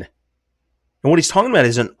sin. And what he's talking about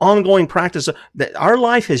is an ongoing practice that our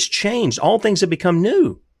life has changed. All things have become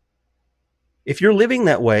new. If you're living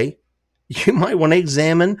that way, you might want to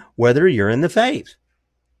examine whether you're in the faith,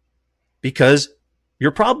 because you're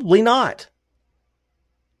probably not.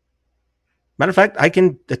 Matter of fact, I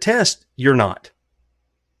can attest you're not.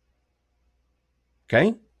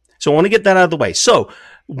 Okay? So I want to get that out of the way. So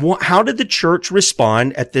how did the church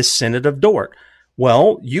respond at this Synod of Dort?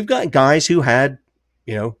 Well, you've got guys who had,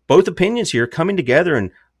 both opinions here coming together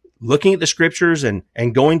and looking at the scriptures and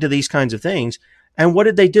going to these kinds of things. And what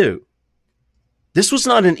did they do? This was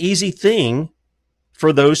not an easy thing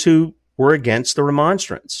for those who were against the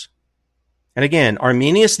remonstrance. And again,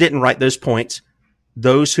 Arminius didn't write those points.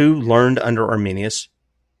 Those who learned under Arminius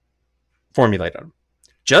formulated them.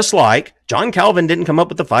 Just like John Calvin didn't come up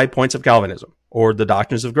with the 5 points of Calvinism or the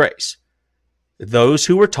doctrines of grace. Those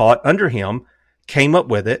who were taught under him came up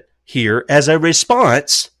with it here as a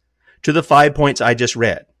response to the 5 points I just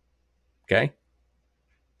read. Okay?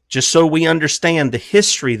 Just so we understand the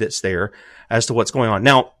history that's there as to what's going on.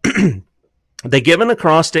 Now, they give an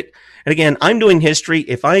acrostic. And again, I'm doing history.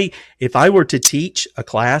 If I were to teach a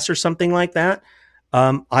class or something like that,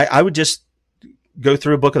 I would just go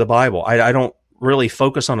through a book of the Bible. I don't really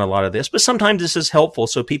focus on a lot of this, but sometimes this is helpful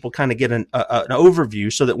so people kind of get an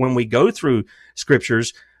overview so that when we go through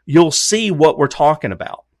scriptures, you'll see what we're talking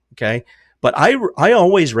about. Okay. But I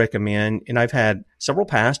always recommend, and I've had several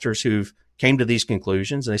pastors who've came to these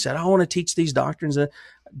conclusions and they said, I want to teach these doctrines.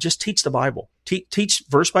 Just teach the Bible. Teach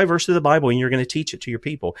verse by verse through the Bible, and you're going to teach it to your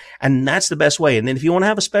people. And that's the best way. And then if you want to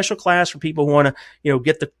have a special class for people who want to,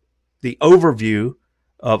 get the overview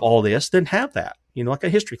of all this, then have that, like a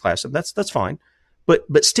history class. And that's fine.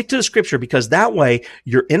 But stick to the scripture, because that way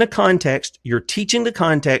you're in a context, you're teaching the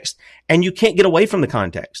context, and you can't get away from the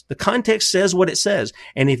context. The context says what it says.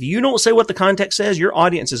 And if you don't say what the context says, your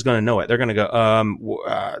audience is going to know it. They're going to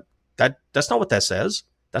go, that's not what that says.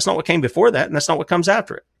 That's not what came before that, and that's not what comes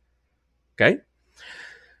after it. Okay?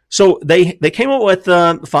 So they came up with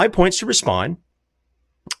 5 points to respond,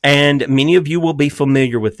 and many of you will be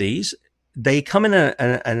familiar with these. They come in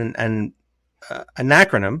an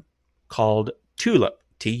acronym called TULIP,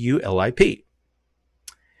 T-U-L-I-P.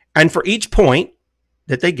 And for each point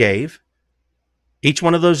that they gave, each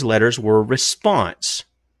one of those letters were a response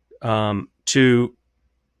to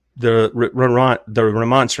the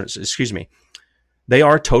remonstrance. They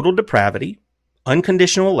are total depravity,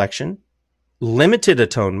 unconditional election, limited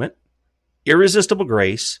atonement, irresistible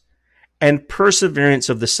grace, and perseverance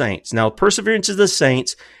of the saints. Now, perseverance of the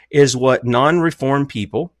saints is what non-reformed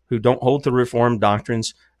people who don't hold to reformed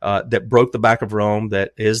doctrines that broke the back of Rome,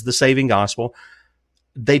 that is the saving gospel,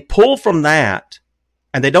 they pull from that,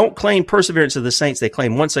 and they don't claim perseverance of the saints. They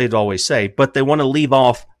claim once saved, always saved, but they want to leave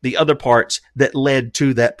off the other parts that led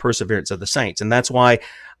to that perseverance of the saints. And that's why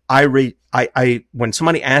when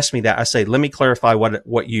somebody asks me that, I say, let me clarify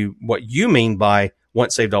what you mean by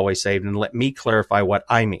once saved, always saved, and let me clarify what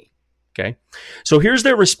I mean. Okay. So here's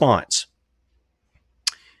their response.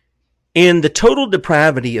 In the total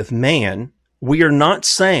depravity of man, we are not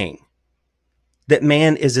saying that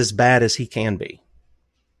man is as bad as he can be.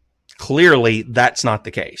 Clearly, that's not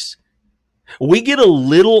the case. We get a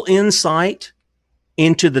little insight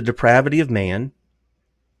into the depravity of man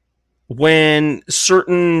when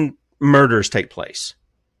certain murders take place.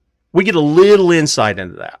 We get a little insight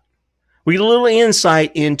into that. We get a little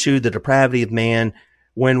insight into the depravity of man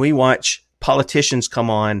when we watch politicians come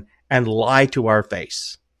on and lie to our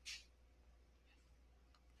face.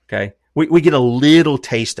 Okay? We get a little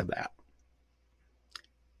taste of that.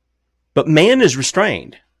 But man is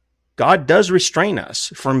restrained. God does restrain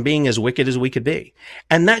us from being as wicked as we could be.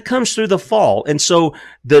 And that comes through the fall. And so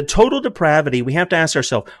the total depravity, we have to ask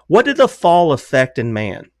ourselves, what did the fall affect in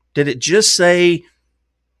man? Did it just say,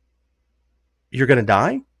 you're going to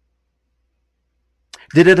die?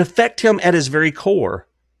 Did it affect him at his very core?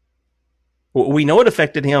 Well, we know it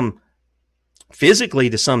affected him physically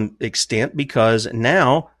to some extent, because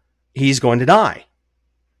now he's going to die.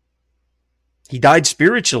 He died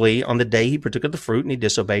spiritually on the day he partook of the fruit and he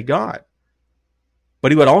disobeyed God.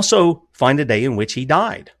 But he would also find a day in which he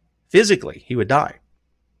died. Physically, he would die.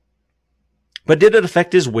 But did it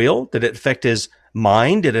affect his will? Did it affect his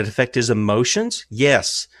mind? Did it affect his emotions?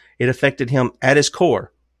 Yes, it affected him at his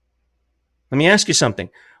core. Let me ask you something.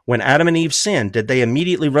 When Adam and Eve sinned, did they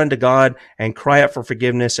immediately run to God and cry out for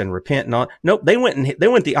forgiveness and repent and all? Nope, they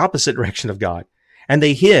went the opposite direction of God. And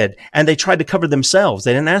they hid, and they tried to cover themselves.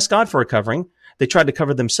 They didn't ask God for a covering. They tried to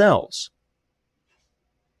cover themselves.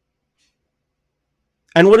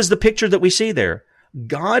 And what is the picture that we see there?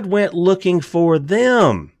 God went looking for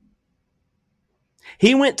them.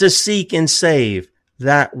 He went to seek and save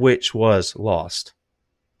that which was lost.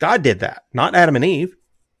 God did that, not Adam and Eve.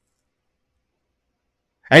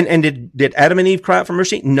 And did Adam and Eve cry out for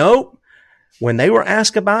mercy? No. When they were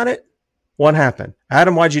asked about it, what happened?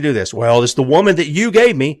 Adam, why'd you do this? Well, it's the woman that you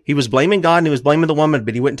gave me. He was blaming God and he was blaming the woman,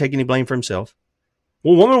 but he wouldn't take any blame for himself.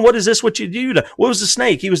 Well, woman, what is this what you do? What was the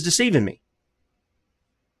snake? He was deceiving me.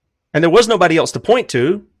 And there was nobody else to point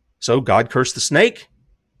to. So God cursed the snake.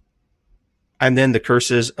 And then the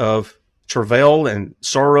curses of travail and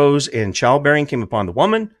sorrows and childbearing came upon the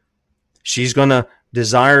woman. She's going to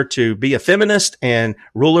desire to be a feminist and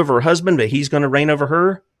rule over her husband, but he's going to reign over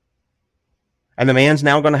her. And the man's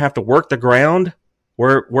now going to have to work the ground,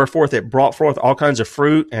 whereforth it brought forth all kinds of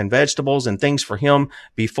fruit and vegetables and things for him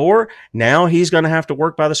before. Now he's going to have to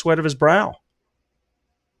work by the sweat of his brow.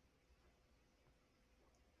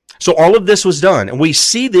 So all of this was done. And we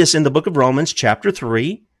see this in the book of Romans, chapter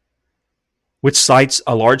 3, which cites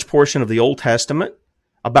a large portion of the Old Testament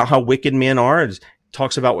about how wicked men are. It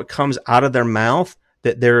talks about what comes out of their mouth,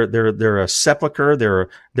 that they're a sepulcher,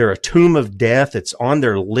 they're a tomb of death. It's on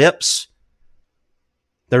their lips.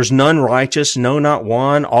 There's none righteous, no, not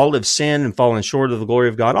one. All have sinned and fallen short of the glory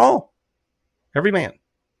of God. All. Every man.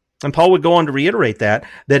 And Paul would go on to reiterate that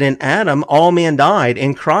in Adam, all men died.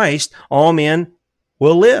 In Christ, all men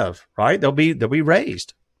will live, right? They'll be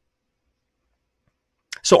raised.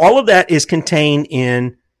 So all of that is contained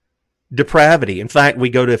in depravity. In fact, we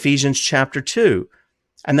go to Ephesians chapter 2,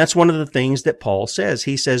 and that's one of the things that Paul says.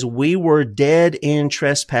 He says, we were dead in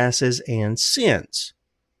trespasses and sins.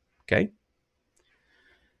 Okay?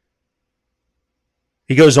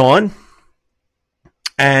 He goes on,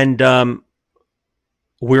 and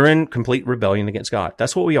we're in complete rebellion against God.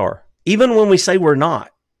 That's what we are. Even when we say we're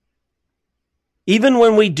not. Even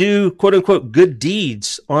when we do, quote unquote, good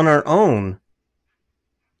deeds on our own,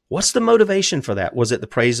 what's the motivation for that? Was it the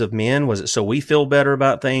praise of men? Was it so we feel better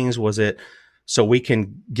about things? Was it so we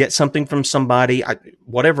can get something from somebody?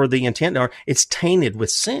 Whatever the intent are, it's tainted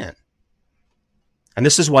with sin. And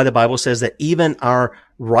this is why the Bible says that even our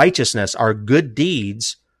righteousness, our good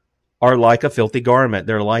deeds, are like a filthy garment.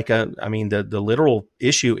 They're like the literal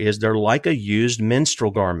issue is they're like a used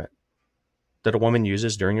menstrual garment that a woman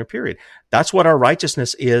uses during her period. That's what our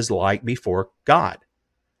righteousness is like before God.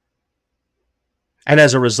 And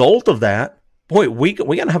as a result of that, boy, we got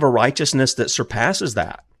to have a righteousness that surpasses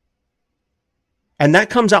that. And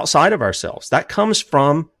that comes outside of ourselves. That comes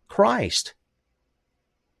from Christ.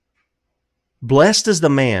 Blessed is the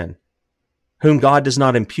man whom God does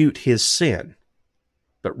not impute his sin,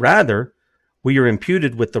 but rather we are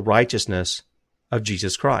imputed with the righteousness of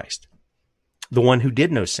Jesus Christ, the one who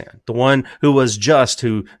did no sin, the one who was just,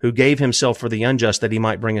 who gave himself for the unjust that he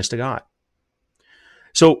might bring us to God.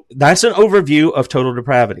 So that's an overview of total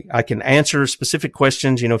depravity. I can answer specific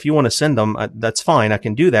questions. If you want to send them, that's fine. I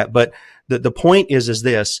can do that. But the point is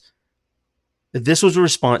this, that this was a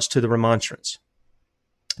response to the remonstrance.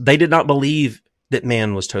 They did not believe that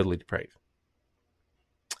man was totally depraved.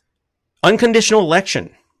 Unconditional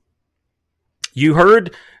election. You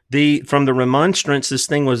heard from the remonstrance,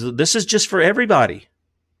 this is just for everybody.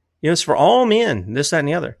 It's for all men, this, that, and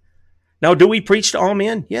the other. Now, do we preach to all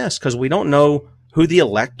men? Yes, because we don't know who the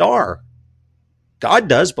elect are. God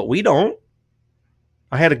does, but we don't.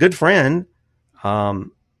 I had a good friend. We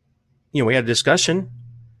had a discussion,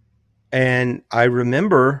 and I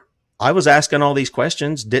remember I was asking all these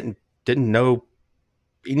questions, didn't know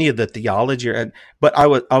any of the theology, but I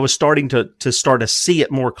was starting to see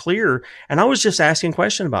it more clear, and I was just asking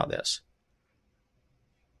questions about this.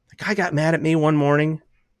 The guy got mad at me one morning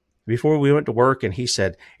before we went to work, and he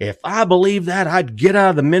said, if I believed that, I'd get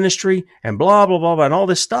out of the ministry and blah, blah, blah, blah, and all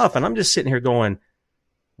this stuff. And I'm just sitting here going,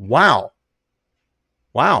 wow.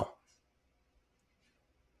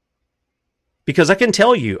 Because I can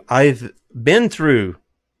tell you, I've been through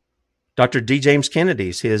Dr. D. James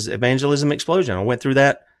Kennedy's, his evangelism explosion. I went through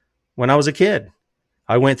that when I was a kid.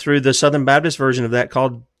 I went through the Southern Baptist version of that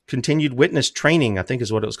called Continued Witness Training, I think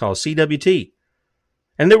is what it was called, CWT.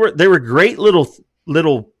 And they were great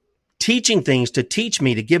little teaching things to teach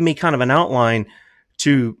me, to give me kind of an outline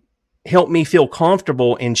to help me feel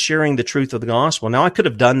comfortable in sharing the truth of the gospel. Now, I could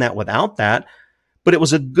have done that without that, but it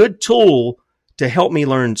was a good tool to help me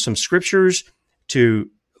learn some scriptures, to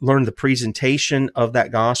learn the presentation of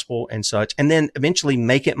that gospel and such, and then eventually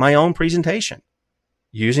make it my own presentation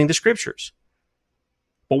using the scriptures.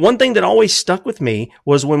 But one thing that always stuck with me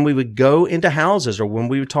was when we would go into houses or when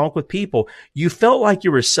we would talk with people, you felt like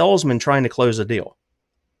you were a salesman trying to close a deal.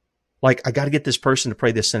 Like, I got to get this person to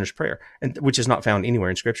pray this sinner's prayer, and which is not found anywhere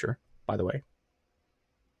in Scripture, by the way.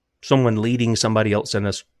 Someone leading somebody else in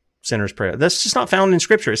a sinner's prayer. That's just not found in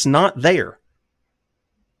Scripture. It's not there.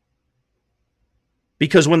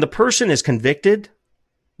 Because when the person is convicted,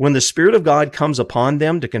 when the Spirit of God comes upon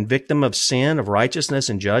them to convict them of sin, of righteousness,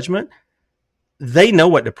 and judgment, they know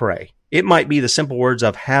what to pray. It might be the simple words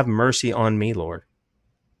of, have mercy on me, Lord.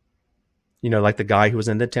 Like the guy who was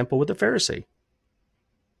in the temple with the Pharisee.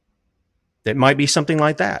 It might be something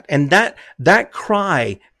like that. And that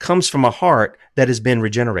cry comes from a heart that has been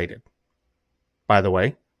regenerated, by the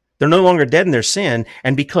way. They're no longer dead in their sin,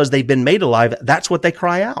 and because they've been made alive, that's what they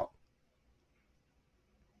cry out.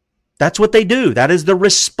 That's what they do. That is the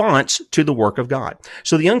response to the work of God.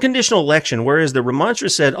 So the unconditional election, whereas the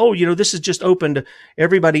remonstrance said, oh, this is just open to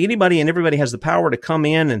everybody, anybody, and everybody has the power to come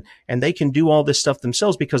in and they can do all this stuff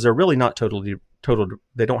themselves because they're really not total,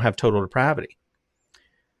 they don't have total depravity.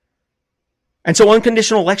 And so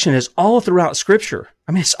unconditional election is all throughout Scripture.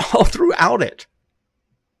 I mean, it's all throughout it.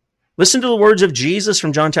 Listen to the words of Jesus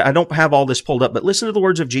from John. I don't have all this pulled up, but listen to the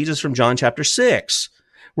words of Jesus from John chapter 6,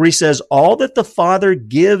 where he says, all that the Father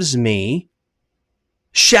gives me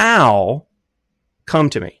shall come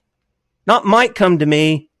to me. Not might come to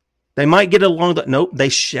me. They might get along. Nope, they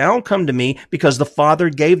shall come to me because the Father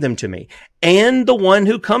gave them to me. And the one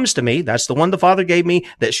who comes to me, that's the one the Father gave me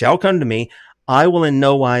that shall come to me, I will in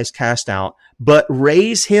no wise cast out, but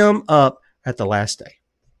raise him up at the last day.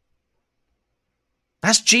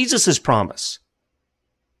 That's Jesus' promise.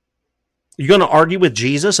 You're going to argue with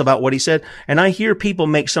Jesus about what he said? And I hear people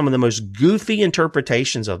make some of the most goofy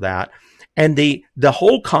interpretations of that. And the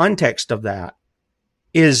whole context of that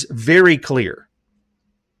is very clear.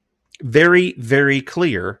 Very, very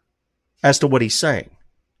clear as to what he's saying.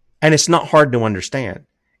 And it's not hard to understand.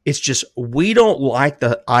 It's just we don't like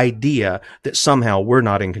the idea that somehow we're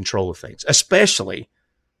not in control of things, especially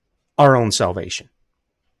our own salvation.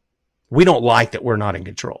 We don't like that we're not in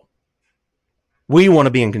control. We want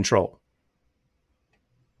to be in control.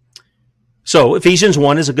 So Ephesians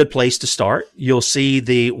 1 is a good place to start. You'll see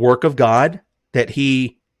the work of God, that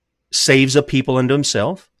he saves a people unto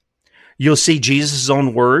himself. You'll see Jesus'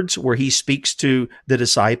 own words where he speaks to the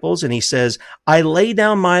disciples and he says, I lay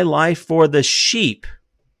down my life for the sheep.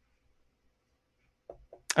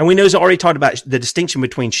 And we know he's already talked about the distinction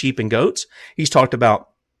between sheep and goats. He's talked about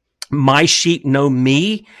my sheep know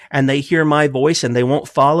me and they hear my voice and they won't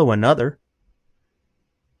follow another.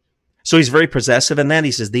 So he's very possessive in that.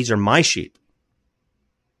 He says, these are my sheep.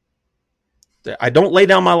 I don't lay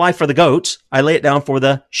down my life for the goats. I lay it down for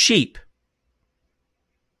the sheep.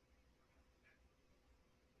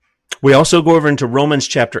 We also go over into Romans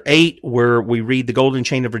chapter 8, where we read the golden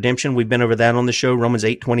chain of redemption. We've been over that on the show, Romans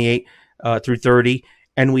 8, 28 through 30.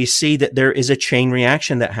 And we see that there is a chain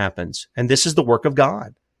reaction that happens. And this is the work of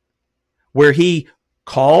God, where he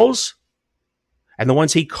calls, and the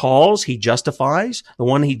ones he calls, he justifies. The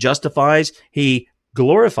one he justifies, he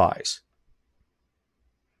glorifies.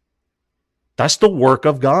 That's the work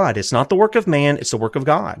of God. It's not the work of man, it's the work of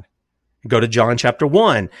God. Go to John chapter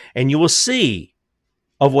 1, and you will see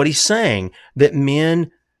of what he's saying, that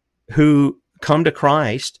men who come to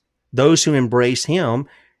Christ, those who embrace him,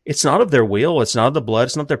 it's not of their will, it's not of the blood,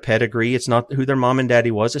 it's not their pedigree, it's not who their mom and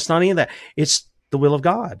daddy was, it's not any of that. It's the will of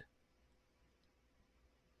God.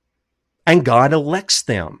 And God elects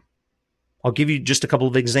them. I'll give you just a couple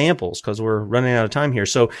of examples because we're running out of time here.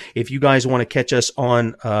 So if you guys want to catch us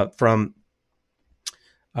on from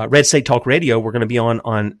Red State Talk Radio, we're going to be on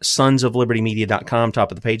sonsoflibertymedia.com,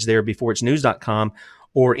 top of the page there, beforeitsnews.com,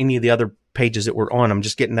 or any of the other pages that we're on. I'm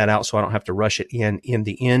just getting that out so I don't have to rush it in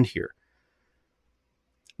the end here.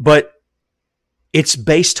 But it's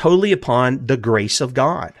based totally upon the grace of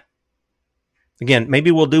God. Again, maybe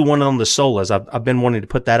we'll do one on the solas. I've been wanting to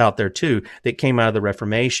put that out there too, that came out of the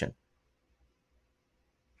Reformation.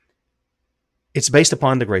 It's based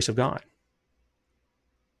upon the grace of God.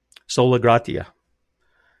 Sola gratia.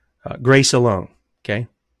 Grace alone. Okay?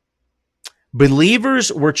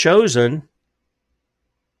 Believers were chosen.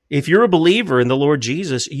 If you're a believer in the Lord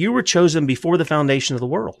Jesus, you were chosen before the foundation of the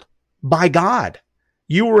world by God.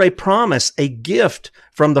 You were a promise, a gift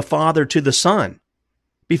from the Father to the Son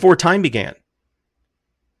before time began.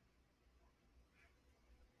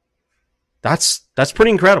 That's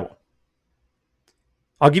pretty incredible.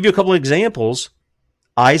 I'll give you a couple of examples.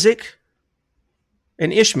 Isaac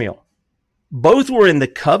and Ishmael. Both were in the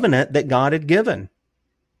covenant that God had given.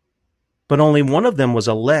 But only one of them was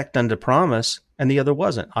elect unto promise, and the other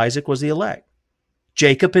wasn't. Isaac was the elect.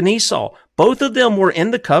 Jacob and Esau. Both of them were in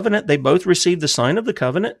the covenant. They both received the sign of the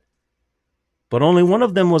covenant. But only one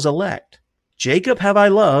of them was elect. Jacob have I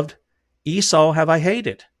loved, Esau have I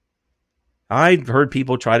hated. I've heard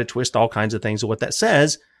people try to twist all kinds of things of what that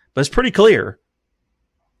says, but it's pretty clear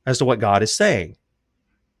as to what God is saying.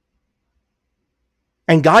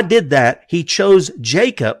 And God did that. He chose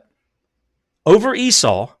Jacob over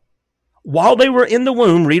Esau while they were in the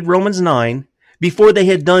womb, read Romans 9, before they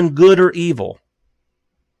had done good or evil,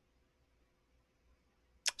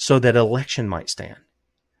 so that election might stand,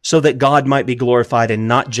 so that God might be glorified, and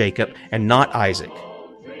not Jacob and not Isaac,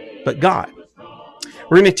 but God.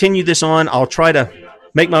 We're going to continue this on. I'll try to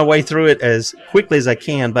make my way through it as quickly as I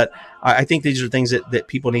can, but I think these are things that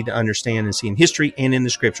people need to understand and see in history and in the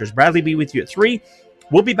scriptures. Bradley be with you at 3.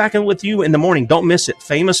 We'll be back with you in the morning. Don't miss it.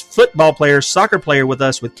 Famous football player, soccer player with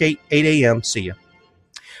us with Kate, 8 a.m. See you.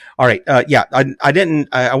 All right.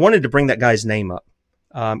 I wanted to bring that guy's name up.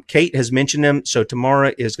 Kate has mentioned him. So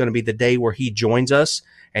tomorrow is going to be the day where he joins us,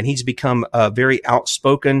 and he's become a very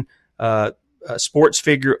outspoken sports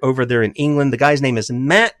figure over there in England. The guy's name is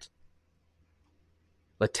Matt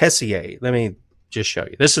Letessier. Let me just show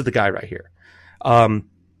you. This is the guy right here.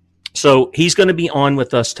 So he's going to be on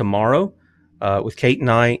with us tomorrow with Kate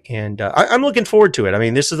and I, and I'm looking forward to it. I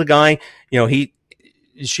mean, this is the guy,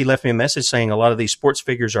 she left me a message saying a lot of these sports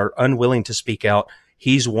figures are unwilling to speak out.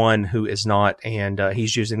 He's one who is not, and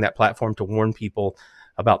he's using that platform to warn people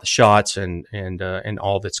about the shots and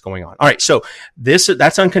all that's going on. All right, so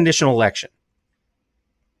that's unconditional election.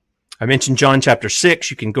 I mentioned John chapter 6.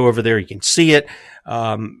 You can go over there. You can see it.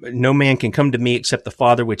 No man can come to me except the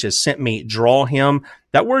Father which has sent me. Draw him.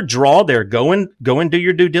 That word draw there, go and do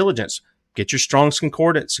your due diligence. Get your Strong's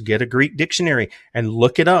Concordance. Get a Greek dictionary and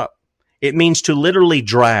look it up. It means to literally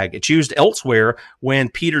drag. It's used elsewhere when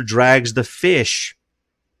Peter drags the fish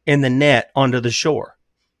in the net onto the shore.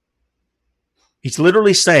 He's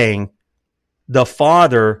literally saying the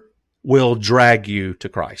Father will drag you to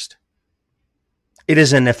Christ. It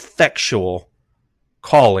is an effectual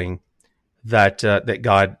calling that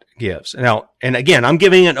God gives. Now, and again, I'm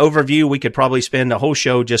giving an overview. We could probably spend a whole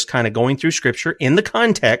show just kind of going through Scripture in the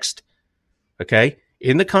context, okay,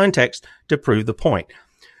 in the context to prove the point.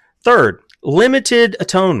 Third, limited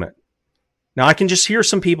atonement. Now, I can just hear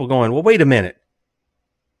some people going, well, wait a minute.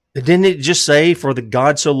 Didn't it just say, for the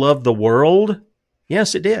God so loved the world?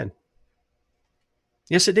 Yes, it did.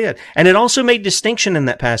 Yes, it did. And it also made distinction in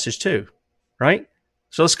that passage too, right?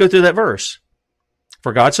 So let's go through that verse.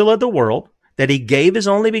 For God so loved the world that he gave his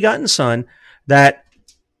only begotten Son, that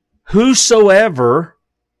whosoever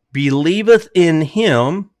believeth in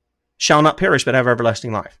him shall not perish but have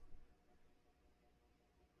everlasting life.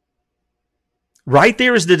 Right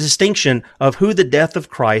there is the distinction of who the death of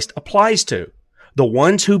Christ applies to. The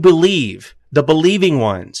ones who believe, the believing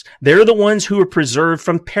ones, they're the ones who are preserved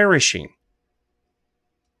from perishing.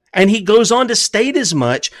 And he goes on to state as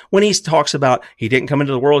much when he talks about he didn't come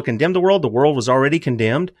into the world to condemn the world. The world was already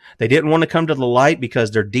condemned. They didn't want to come to the light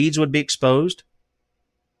because their deeds would be exposed.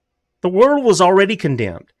 The world was already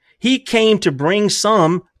condemned. He came to bring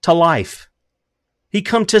some to life. He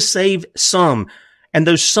come to save some. And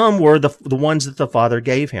those some were the ones that the Father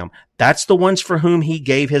gave him. That's the ones for whom he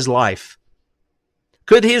gave his life.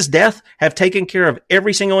 Could his death have taken care of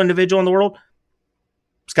every single individual in the world?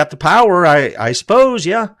 It's got the power, I suppose,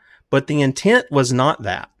 yeah. But the intent was not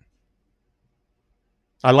that.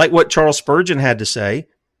 I like what Charles Spurgeon had to say.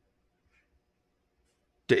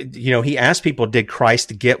 He asked people, did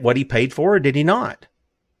Christ get what he paid for or did he not?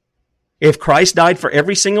 If Christ died for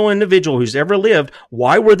every single individual who's ever lived,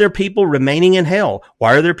 why were there people remaining in hell?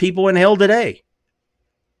 Why are there people in hell today?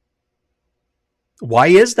 Why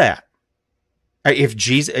is that? If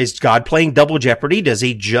Jesus, is God playing double jeopardy? Does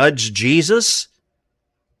he judge Jesus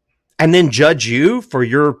and then judge you for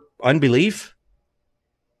your unbelief?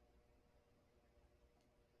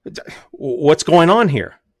 What's going on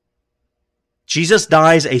here? Jesus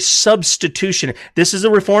dies a substitution. This is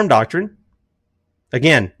a Reformed doctrine.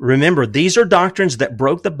 Again, remember, these are doctrines that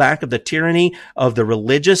broke the back of the tyranny of the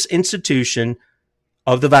religious institution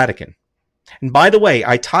of the Vatican. And by the way,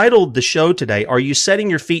 I titled the show today, Are You Setting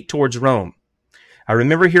Your Feet Towards Rome? I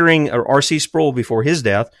remember hearing R.C. Sproul before his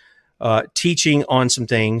death teaching on some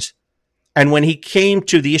things. And when he came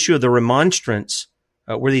to the issue of the remonstrance,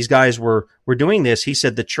 where these guys were doing this, he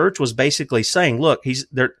said the church was basically saying, look,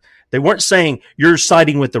 they weren't saying you're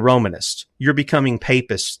siding with the Romanists. You're becoming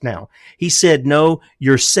papists now. He said, no,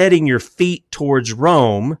 you're setting your feet towards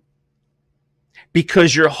Rome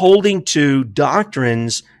because you're holding to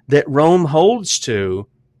doctrines that Rome holds to,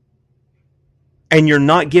 and you're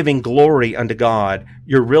not giving glory unto God.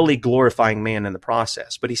 You're really glorifying man in the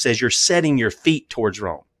process. But he says you're setting your feet towards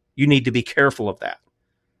Rome. You need to be careful of that.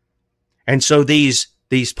 And so these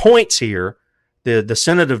points here, the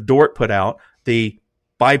Synod of Dort put out, the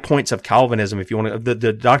 5 points of Calvinism, if you want to,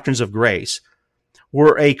 the doctrines of grace,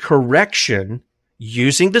 were a correction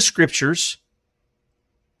using the scriptures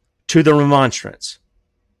to the remonstrance.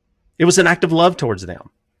 It was an act of love towards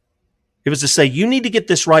them. It was to say, you need to get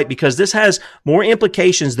this right because this has more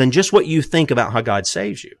implications than just what you think about how God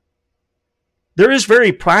saves you. There is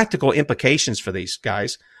very practical implications for these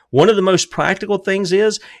guys. One of the most practical things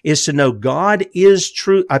is to know God is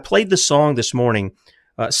true. I played the song this morning,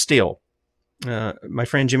 Still. My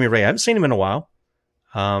friend Jimmy Ray, I haven't seen him in a while,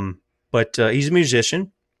 but he's a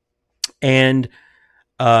musician. And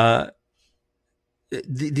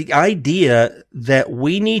the idea that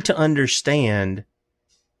we need to understand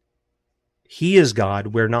He is God,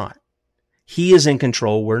 we're not. He is in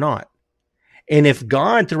control, we're not. And if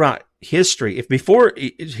God throughout history, if before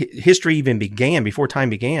history even began, before time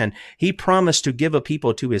began, He promised to give a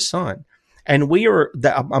people to His Son, and we are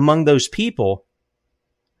among those people,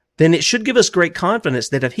 then it should give us great confidence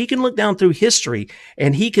that if He can look down through history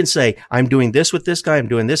and He can say, I'm doing this with this guy, I'm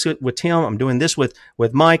doing this with Tim, I'm doing this with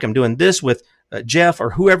Mike, I'm doing this with Jeff,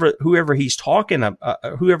 or whoever He's talking,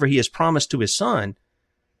 whoever He has promised to His Son,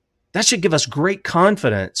 that should give us great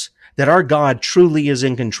confidence that our God truly is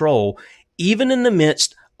in control, even in the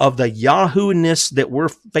midst of the Yahoo-ness that we're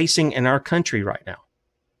facing in our country right now.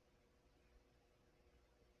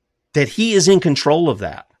 That He is in control of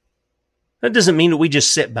that. That doesn't mean that we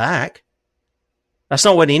just sit back. That's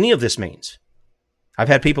not what any of this means. I've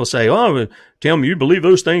had people say, oh, Tim, you believe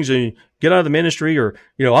those things and get out of the ministry, or,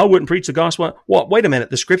 I wouldn't preach the gospel. Well, wait a minute.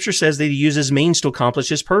 The scripture says that He uses means to accomplish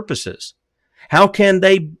His purposes. How can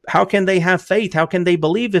they have faith? How can they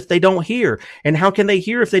believe if they don't hear? And how can they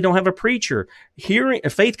hear if they don't have a preacher?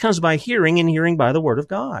 Faith comes by hearing, and hearing by the word of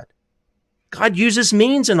God. God uses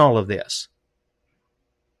means in all of this.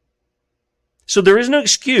 So there is no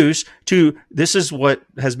excuse this is what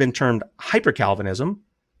has been termed hyper-Calvinism,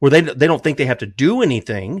 where they don't think they have to do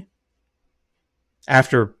anything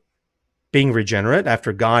after being regenerate,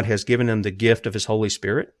 after God has given them the gift of His Holy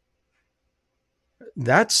Spirit.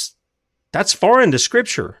 That's foreign to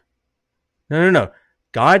Scripture. No.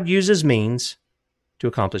 God uses means to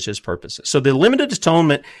accomplish His purposes. So the limited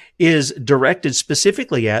atonement is directed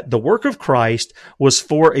specifically at the work of Christ was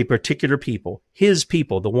for a particular people, His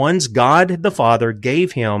people, the ones God the Father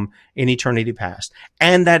gave Him in eternity past,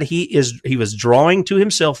 and that He was drawing to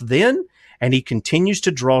Himself then, and He continues to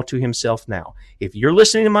draw to Himself now. If you're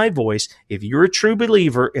listening to my voice, if you're a true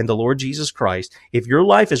believer in the Lord Jesus Christ, if your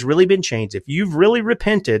life has really been changed, if you've really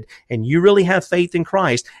repented and you really have faith in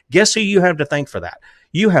Christ, guess who you have to thank for that?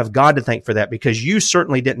 You have God to thank for that, because you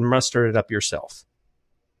certainly didn't muster it up yourself.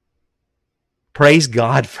 Praise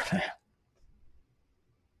God for that.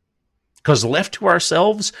 Because left to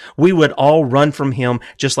ourselves, we would all run from Him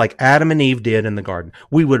just like Adam and Eve did in the garden.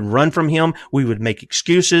 We would run from Him. We would make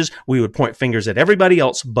excuses. We would point fingers at everybody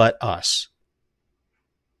else but us.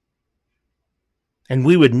 And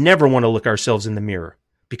we would never want to look ourselves in the mirror,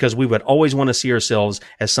 because we would always want to see ourselves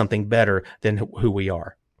as something better than who we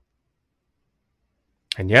are.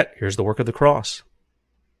 And yet, here's the work of the cross.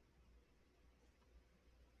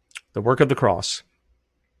 The work of the cross.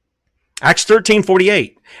 Acts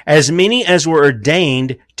 13:48. As many as were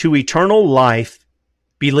ordained to eternal life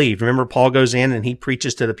believed. Remember, Paul goes in and he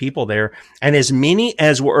preaches to the people there. And as many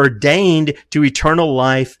as were ordained to eternal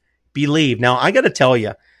life believed. Now, I got to tell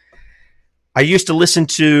you, I used to listen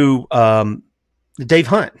to Dave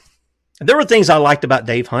Hunt. There were things I liked about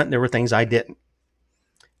Dave Hunt, and there were things I didn't.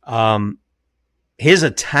 His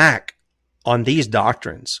attack on these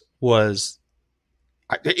doctrines was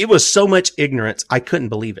so much ignorance, I couldn't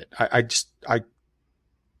believe it.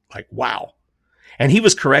 Wow. And he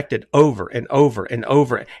was corrected over and over and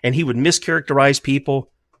over, and he would mischaracterize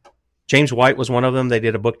people. James White was one of them. They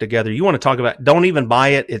did a book together. You want to talk about, don't even buy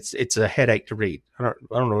it. It's a headache to read. I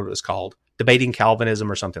don't know what it was called. Debating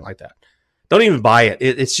Calvinism or something like that. Don't even buy it.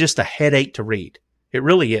 It's just a headache to read. It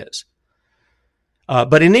really is.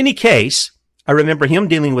 But in any case, I remember him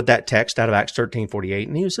dealing with that text out of Acts 13:48,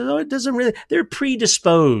 and he said, it doesn't really, they're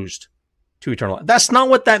predisposed to eternal life. That's not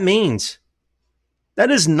what that means.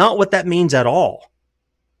 That is not what that means at all.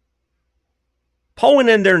 Paul went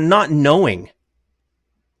in there not knowing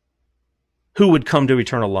who would come to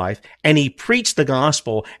eternal life, and he preached the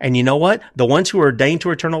gospel, and you know what? The ones who were ordained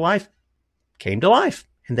to eternal life came to life,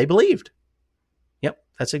 and they believed. Yep,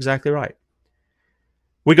 that's exactly right.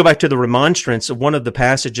 We go back to the remonstrance of one of the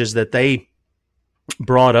passages that they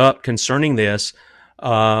brought up concerning this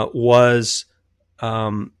was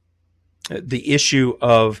the issue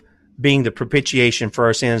of being the propitiation for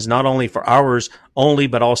our sins, not only for ours only,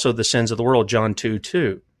 but also the sins of the world, John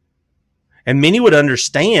 2:2. And many would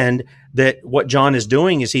understand that what John is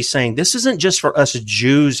doing is he's saying, this isn't just for us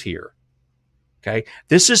Jews here. Okay.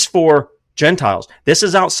 This is for Gentiles. This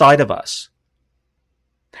is outside of us.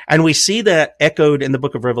 And we see that echoed in the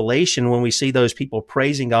book of Revelation when we see those people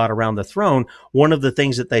praising God around the throne. One of the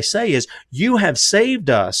things that they say is, you have saved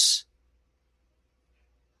us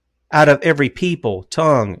out of every people,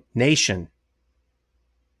 tongue, nation.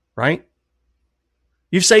 Right?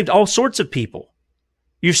 You've saved all sorts of people.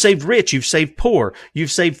 You've saved rich. You've saved poor.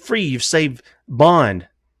 You've saved free. You've saved bond.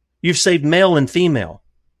 You've saved male and female.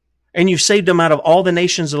 And you've saved them out of all the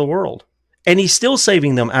nations of the world. And He's still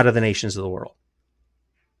saving them out of the nations of the world.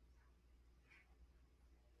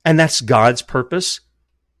 And that's God's purpose.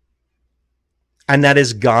 And that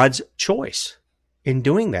is God's choice in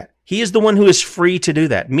doing that. He is the one who is free to do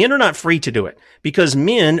that. Men are not free to do it because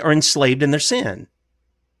men are enslaved in their sin.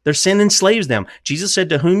 Their sin enslaves them. Jesus said,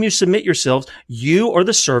 to whom you submit yourselves, you are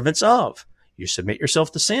the servants of. You submit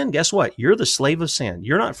yourself to sin, guess what? You're the slave of sin.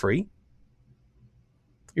 You're not free.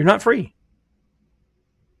 You're not free.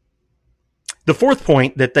 The fourth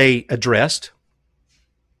point that they addressed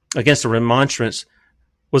against the remonstrance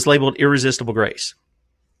was labeled irresistible grace.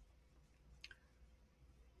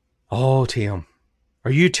 Oh, Tim,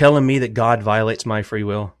 are you telling me that God violates my free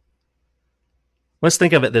will? Let's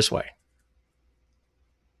think of it this way.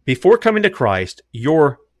 Before coming to Christ,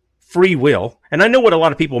 your free will, and I know what a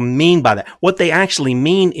lot of people mean by that. What they actually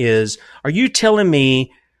mean is, are you telling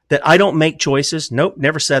me that I don't make choices? Nope,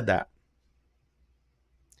 never said that.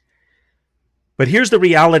 But here's the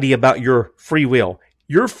reality about your free will.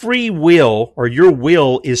 Your free will, or your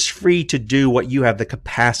will, is free to do what you have the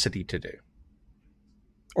capacity to do,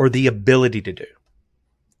 or the ability to do.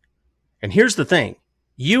 And here's the thing.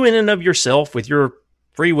 You in and of yourself, with your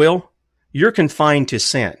free will, you're confined to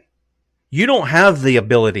sin. You don't have the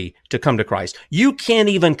ability to come to Christ. You can't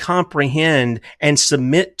even comprehend and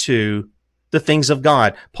submit to the things of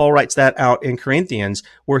God. Paul writes that out in Corinthians,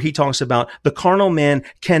 where he talks about the carnal man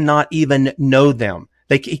cannot even know them.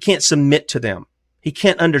 He can't submit to them. He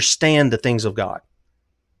can't understand the things of God.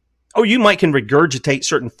 Oh, you might can regurgitate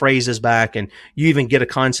certain phrases back and you even get a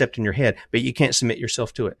concept in your head, but you can't submit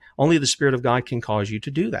yourself to it. Only the Spirit of God can cause you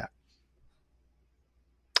to do that.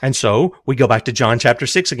 And so we go back to John chapter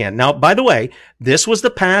 6 again. Now, by the way, this was the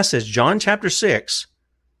passage, John chapter 6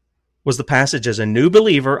 was the passage as a new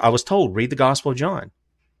believer. I was told, read the Gospel of John.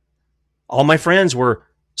 All my friends were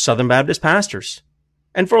Southern Baptist pastors.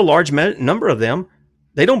 And for a large number of them,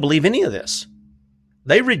 they don't believe any of this.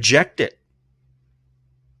 They reject it.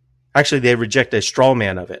 Actually, they reject a straw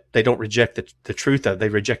man of it. They don't reject the truth of it. They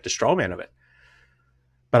reject the straw man of it.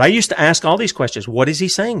 But I used to ask all these questions. What is he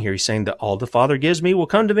saying here? He's saying that all the Father gives me will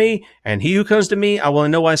come to me, and he who comes to me, I will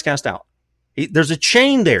in no wise cast out. There's a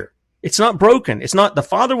chain there. It's not broken. It's not the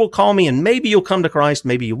Father will call me, and maybe you'll come to Christ,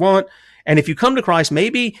 maybe you won't. And if you come to Christ,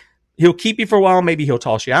 maybe he'll keep you for a while, maybe he'll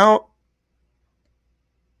toss you out.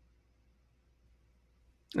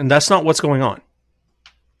 And that's not what's going on.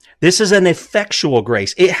 This is an effectual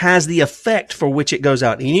grace. It has the effect for which it goes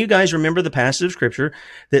out. And you guys remember the passage of Scripture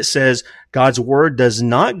that says God's word does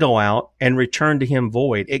not go out and return to him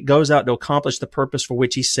void. It goes out to accomplish the purpose for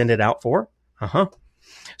which he sent it out for.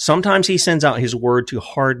 Sometimes he sends out his word to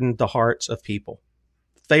harden the hearts of people.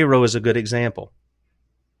 Pharaoh is a good example.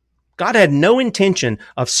 God had no intention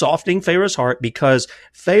of softening Pharaoh's heart because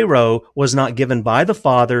Pharaoh was not given by the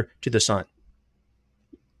Father to the Son.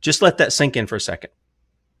 Just let that sink in for a second.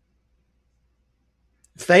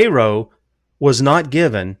 Pharaoh was not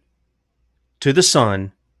given to the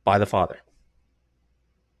Son by the Father.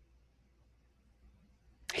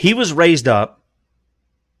 He was raised up,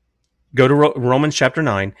 go to Romans chapter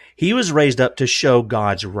 9, he was raised up to show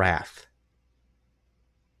God's wrath.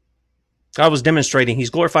 God was demonstrating,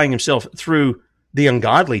 he's glorifying himself through the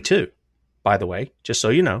ungodly too, by the way, just so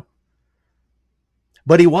you know.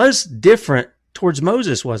 But he was different towards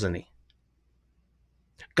Moses, wasn't he?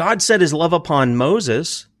 God set his love upon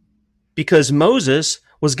Moses because Moses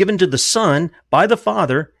was given to the Son by the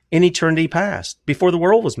Father in eternity past, before the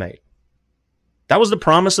world was made. That was the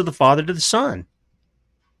promise of the Father to the Son.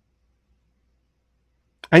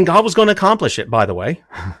 And God was going to accomplish it, by the way.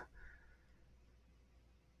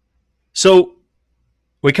 So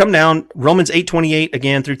we come down, Romans 8:28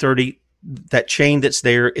 again through 30, that chain that's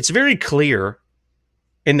there. It's very clear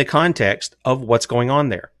in the context of what's going on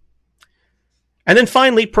there. And then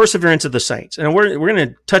finally, perseverance of the saints. And we're going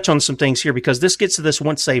to touch on some things here because this gets to this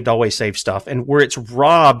once saved, always saved stuff, and where it's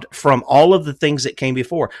robbed from all of the things that came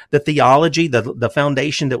before. The theology, the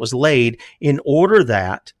foundation that was laid in order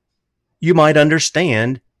that you might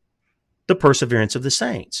understand the perseverance of the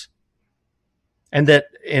saints. And that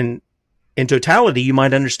in totality, you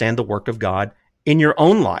might understand the work of God in your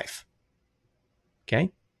own life.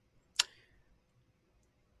 Okay?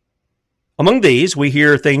 Among these, we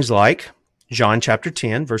hear things like John chapter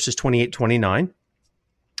 10, verses 28-29.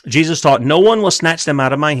 Jesus taught, "No one will snatch them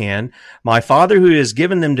out of my hand. My Father who has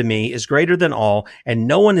given them to me is greater than all, and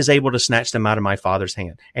no one is able to snatch them out of my Father's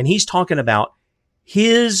hand." And he's talking about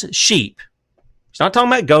his sheep. He's not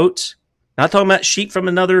talking about goats, not talking about sheep from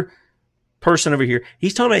another person over here.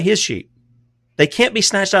 He's talking about his sheep. They can't be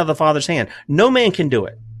snatched out of the Father's hand. No man can do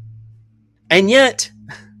it. And yet,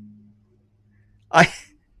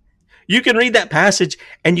 you can read that passage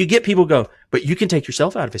and you get people go, but you can take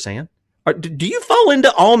yourself out of his hand. Do you fall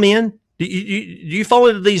into all men? Do you fall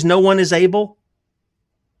into these no one is able?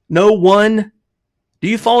 No one? Do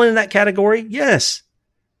you fall into that category? Yes.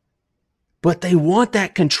 But they want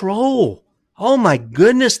that control. Oh my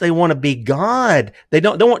goodness, they want to be God. They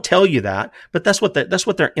won't tell you that, but that's what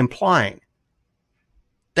they're implying.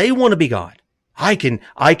 They want to be God. I can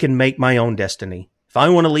make my own destiny. If I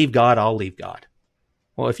want to leave God, I'll leave God.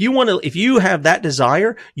 Well, if you have that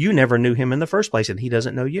desire, you never knew him in the first place, and he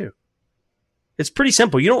doesn't know you. It's pretty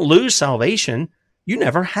simple. You don't lose salvation. You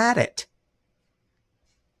never had it.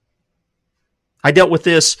 I dealt with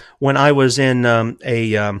this when I was in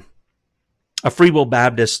a Free Will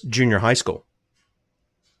Baptist junior high school.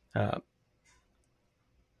 And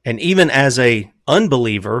even as a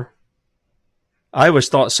unbeliever, I always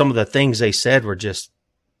thought some of the things they said were just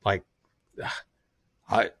like,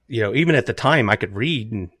 even at the time I could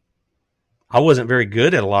read, and I wasn't very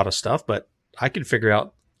good at a lot of stuff, but I could figure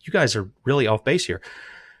out, you guys are really off base here.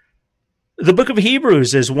 The book of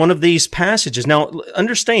Hebrews is one of these passages. Now,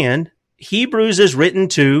 understand, Hebrews is written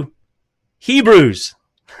to Hebrews.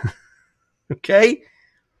 Okay?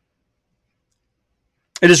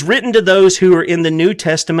 It is written to those who are in the New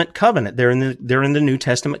Testament covenant. They're in the New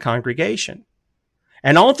Testament congregation.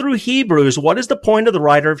 And all through Hebrews, what is the point of the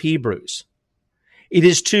writer of Hebrews? It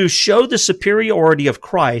is to show the superiority of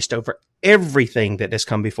Christ over everything that has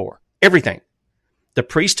come before. Everything. The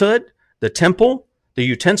priesthood, the temple, the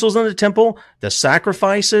utensils in the temple, the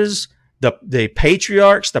sacrifices, the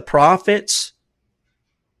patriarchs, the prophets.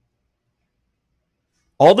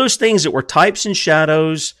 All those things that were types and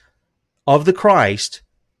shadows of the Christ,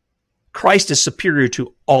 Christ is superior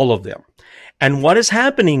to all of them. And what is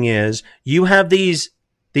happening is you have these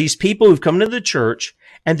people who've come to the church,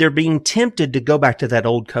 and they're being tempted to go back to that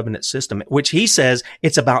old covenant system, which he says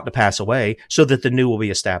it's about to pass away so that the new will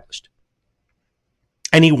be established.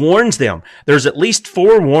 And he warns them. There's at least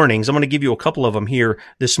 4 warnings. I'm going to give you a couple of them here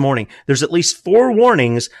this morning. There's at least 4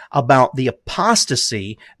 warnings about the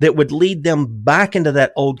apostasy that would lead them back into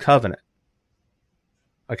that old covenant.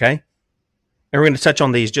 Okay? And we're going to touch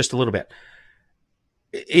on these just a little bit.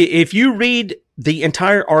 If you read the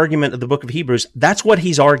entire argument of the book of Hebrews, that's what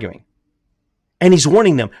he's arguing. And he's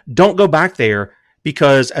warning them, don't go back there,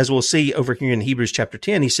 because as we'll see over here in Hebrews chapter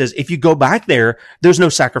 10, he says, if you go back there, there's no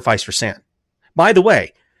sacrifice for sin. By the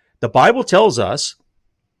way, the Bible tells us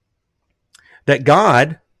that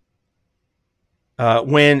God,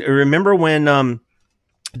 when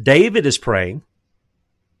David is praying,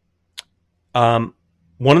 one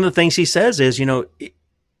of the things he says is,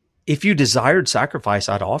 if you desired sacrifice,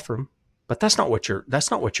 I'd offer them, but that's not what you're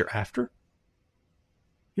after.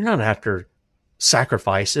 You're not after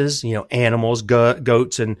sacrifices, animals,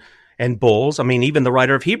 goats, and bulls. I mean, even the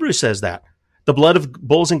writer of Hebrews says that. The blood of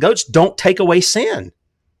bulls and goats don't take away sin.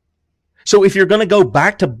 So if you're going to go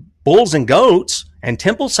back to bulls and goats and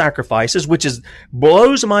temple sacrifices, which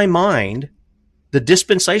blows my mind, the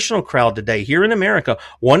dispensational crowd today here in America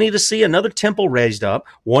wanting to see another temple raised up,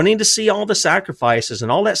 wanting to see all the sacrifices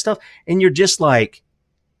and all that stuff, and you're just like,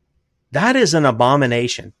 that is an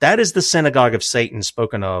abomination. That is the synagogue of Satan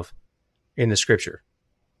spoken of in the scripture.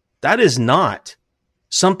 That is not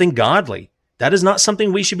something godly. That is not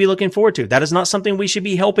something we should be looking forward to. That is not something we should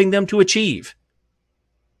be helping them to achieve.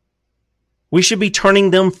 We should be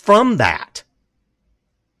turning them from that.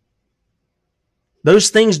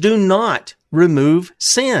 Those things do not remove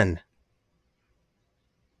sin.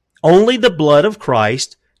 Only the blood of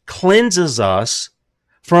Christ cleanses us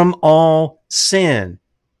from all sin.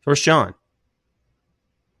 1 John.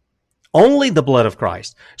 Only the blood of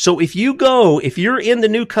Christ. So if you're in the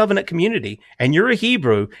new covenant community and you're a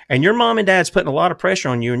Hebrew and your mom and dad's putting a lot of pressure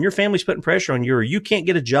on you and your family's putting pressure on you, or you can't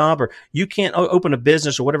get a job or you can't open a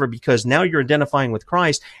business or whatever because now you're identifying with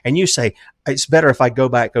Christ, and you say, it's better if I go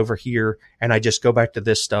back over here and I just go back to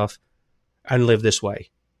this stuff and live this way.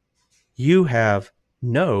 You have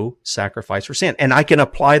no sacrifice for sin. And I can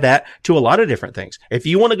apply that to a lot of different things. If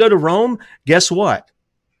you want to go to Rome, guess what?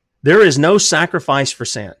 There is no sacrifice for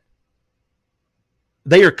sin.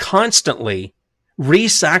 They are constantly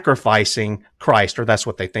re-sacrificing Christ, or that's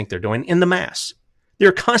what they think they're doing in the Mass.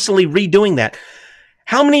 They're constantly redoing that.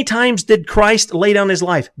 How many times did Christ lay down his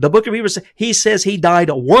life? The book of Hebrews, he says he died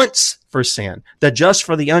once for sin, the just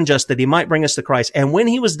for the unjust, that he might bring us to Christ. And when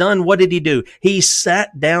he was done, what did he do? He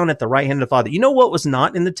sat down at the right hand of the Father. You know what was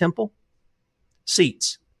not in the temple?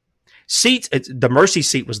 Seats. Seats, the mercy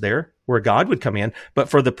seat was there where God would come in, but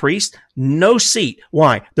for the priest, no seat.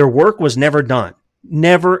 Why? Their work was never done.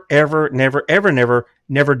 Never, ever, never, ever,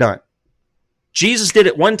 never done. Jesus did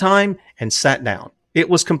it one time and sat down. It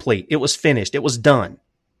was complete. It was finished. It was done.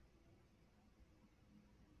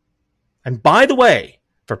 And by the way,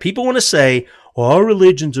 for people who want to say, well, our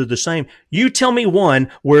religions are the same, you tell me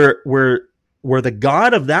one where the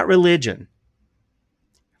God of that religion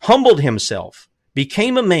humbled himself,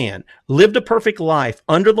 became a man, lived a perfect life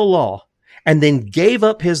under the law, and then gave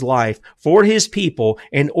up his life for his people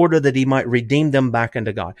in order that he might redeem them back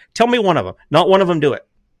unto God. Tell me one of them. Not one of them do it.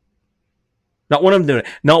 Not one of them do it.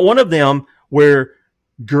 Not one of them where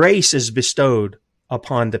grace is bestowed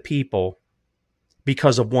upon the people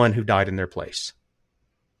because of one who died in their place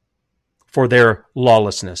for their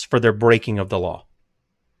lawlessness, for their breaking of the law.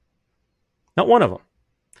 Not one of them.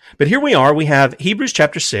 But here we are. We have Hebrews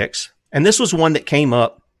chapter 6, and this was one that came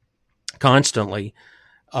up constantly.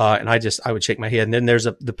 And I would shake my head. And then there's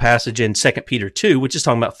the passage in 2 Peter 2, which is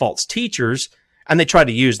talking about false teachers. And they try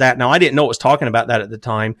to use that. Now, I didn't know it was talking about that at the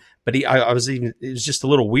time, but it was just a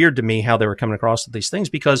little weird to me how they were coming across with these things,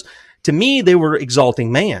 because to me, they were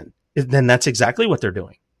exalting man. Then that's exactly what they're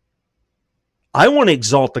doing. I want to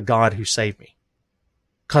exalt the God who saved me,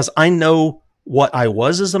 because I know what I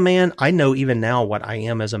was as a man. I know even now what I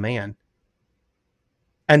am as a man.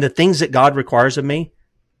 And the things that God requires of me,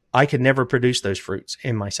 I could never produce those fruits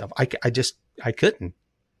in myself. I couldn't.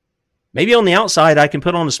 Maybe on the outside, I can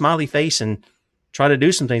put on a smiley face and try to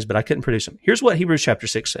do some things, but I couldn't produce them. Here's what Hebrews chapter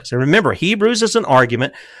 6 says. And remember, Hebrews is an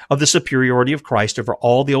argument of the superiority of Christ over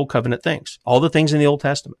all the old covenant things, all the things in the Old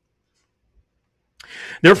Testament.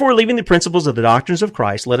 Therefore, leaving the principles of the doctrines of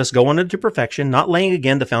Christ, let us go on into perfection, not laying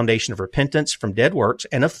again the foundation of repentance from dead works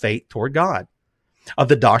and of faith toward God, of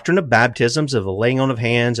the doctrine of baptisms, of the laying on of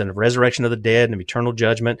hands, and of resurrection of the dead, and of eternal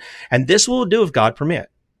judgment. And this will do if God permit.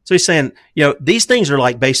 So he's saying, these things are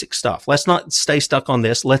like basic stuff. Let's not stay stuck on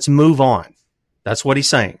this. Let's move on. That's what he's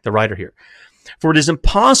saying, the writer here. For it is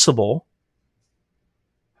impossible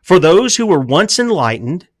for those who were once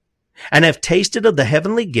enlightened and have tasted of the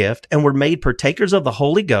heavenly gift and were made partakers of the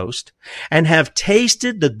Holy Ghost and have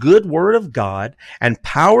tasted the good word of God and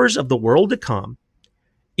powers of the world to come,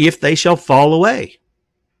 if they shall fall away,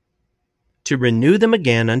 to renew them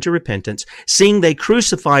again unto repentance, seeing they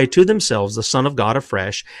crucify to themselves the Son of God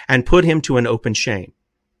afresh and put him to an open shame.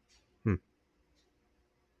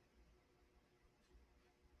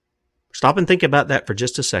 Stop and think about that for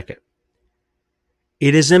just a second.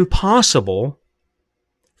 It is impossible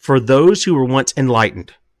for those who were once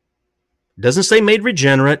enlightened. It doesn't say made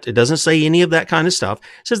regenerate. It doesn't say any of that kind of stuff.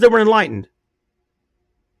 It says they were enlightened.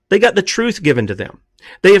 They got the truth given to them.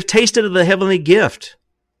 They have tasted of the heavenly gift.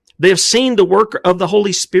 They have seen the work of the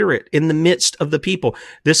Holy Spirit in the midst of the people.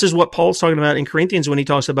 This is what Paul's talking about in Corinthians when he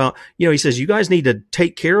talks about, he says, you guys need to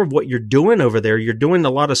take care of what you're doing over there. You're doing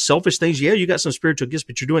a lot of selfish things. Yeah, you got some spiritual gifts,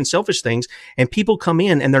 but you're doing selfish things. And people come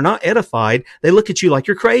in and they're not edified. They look at you like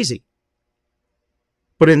you're crazy.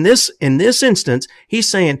 But in this instance, he's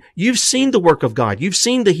saying, you've seen the work of God. You've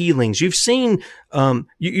seen the healings. You've seen,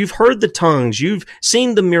 you've heard the tongues. You've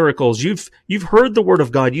seen the miracles. You've heard the word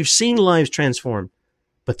of God. You've seen lives transformed.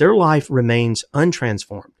 But their life remains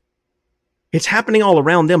untransformed. It's happening all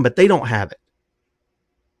around them, but they don't have it.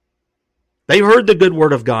 They've heard the good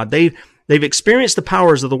word of God. They've experienced the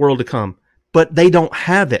powers of the world to come, but they don't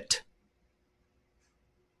have it.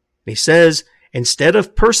 He says, instead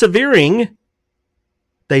of persevering,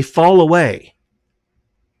 they fall away.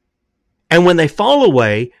 And when they fall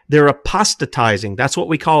away, they're apostatizing. That's what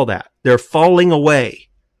we call that. They're falling away.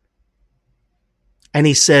 And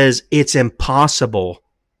he says, it's impossible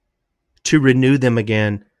to renew them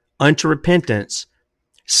again unto repentance,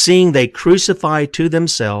 seeing they crucify to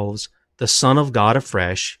themselves the Son of God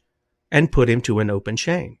afresh and put him to an open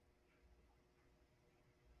shame.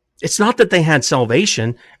 It's not that they had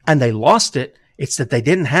salvation and they lost it. It's that they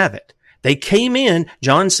didn't have it. They came in,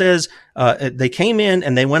 John says, they came in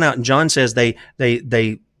and they went out, and John says they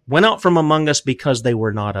went out from among us because they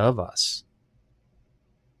were not of us.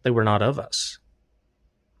 They were not of us.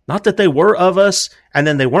 Not that they were of us and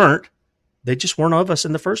then they weren't. They just weren't of us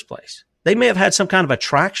in the first place. They may have had some kind of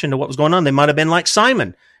attraction to what was going on. They might have been like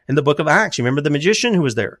Simon in the book of Acts. You remember the magician who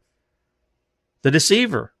was there? The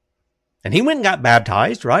deceiver. And he went and got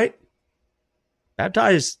baptized, right?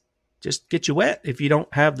 Baptized just get you wet if you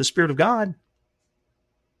don't have the Spirit of God.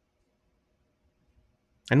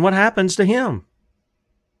 And what happens to him?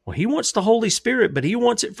 Well, he wants the Holy Spirit, but he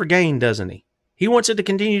wants it for gain, doesn't he? He wants it to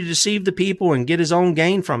continue to deceive the people and get his own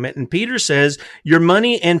gain from it. And Peter says, your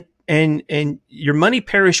money and your money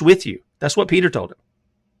perish with you. That's what Peter told him.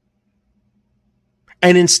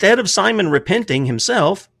 And instead of Simon repenting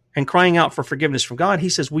himself and crying out for forgiveness from God, he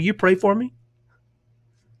says, will you pray for me?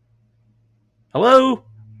 Hello?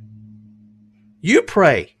 You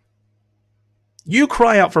pray. You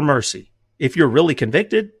cry out for mercy if you're really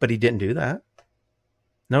convicted, but he didn't do that.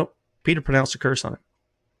 Nope. Peter pronounced a curse on it.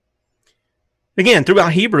 Again,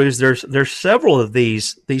 throughout Hebrews, there's several of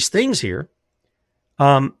these things here.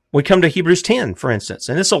 We come to Hebrews 10, for instance,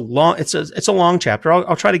 and it's a long chapter.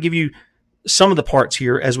 I'll try to give you some of the parts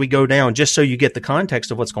here as we go down, just so you get the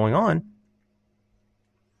context of what's going on.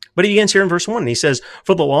 But he begins here in verse 1, and he says,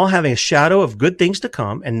 "For the law, having a shadow of good things to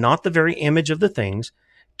come, and not the very image of the things,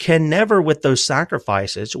 can never with those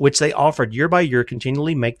sacrifices which they offered year by year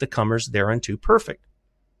continually make the comers thereunto perfect."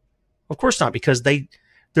 Of course not, because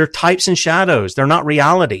they're types and shadows. They're not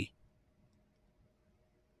reality.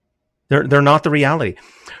 They're not the reality.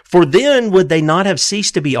 "For then would they not have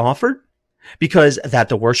ceased to be offered? Because that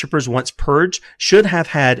the worshippers once purged should have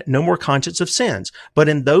had no more conscience of sins. But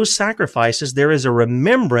in those sacrifices there is a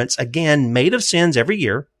remembrance again made of sins every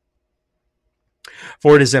year.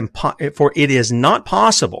 For it is not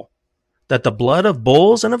possible that the blood of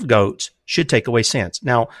bulls and of goats should take away sins."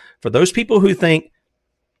 Now, for those people who think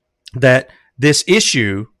that this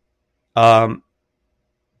issue, it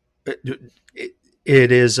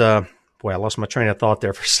is, boy, I lost my train of thought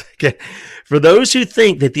there for a second. For those who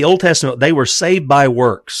think that the Old Testament, they were saved by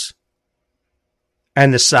works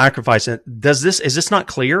and the sacrifice, is this not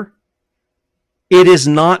clear? It is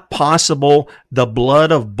not possible the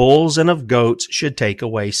blood of bulls and of goats should take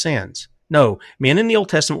away sins. No, men in the Old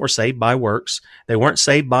Testament were saved by works. They weren't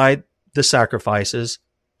saved by the sacrifices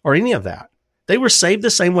or any of that. They were saved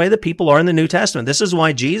the same way that people are in the New Testament. This is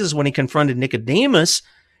why Jesus, when he confronted Nicodemus,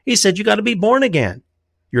 he said, "You got to be born again.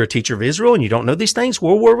 You're a teacher of Israel and you don't know these things?"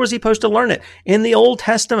 Well, where was he supposed to learn it? In the Old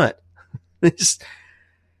Testament. This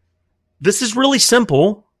is really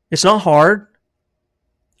simple. It's not hard.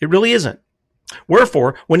 It really isn't.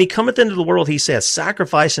 "Wherefore, when he cometh into the world, he says,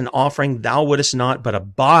 Sacrifice and offering thou wouldest not, but a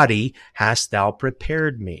body hast thou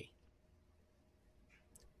prepared me.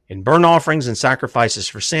 In burnt offerings and sacrifices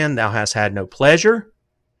for sin, thou hast had no pleasure."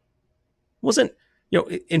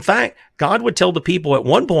 In fact, God would tell the people at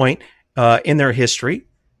one point in their history,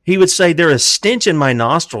 he would say, "There is stench in my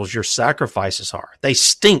nostrils, your sacrifices are. They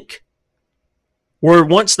stink." Where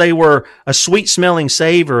once they were a sweet-smelling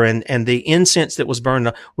savor and the incense that was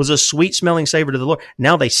burned was a sweet-smelling savor to the Lord,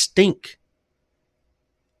 now they stink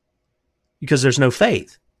because there's no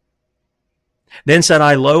faith. "Then said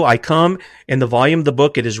I, Lo, I come, in the volume of the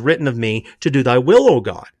book it is written of me, to do thy will, O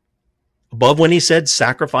God." Above, when he said,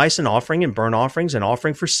 "Sacrifice and offering and burnt offerings and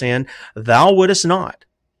offering for sin, thou wouldest not,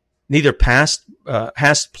 neither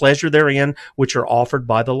hast pleasure therein, which are offered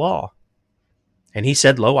by the law." And he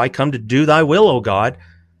said, "Lo, I come to do thy will, O God.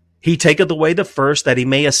 He taketh away the first, that he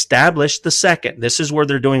may establish the second." This is where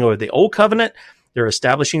they're doing over the old covenant. They're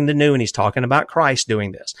establishing the new, and he's talking about Christ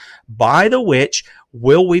doing this. "By the which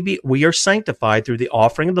we are sanctified through the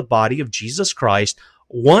offering of the body of Jesus Christ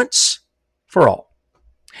once for all.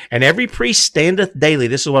 And every priest standeth daily,"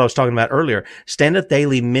 this is what I was talking about earlier, "standeth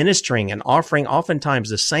daily ministering and offering oftentimes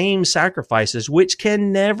the same sacrifices, which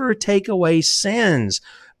can never take away sins.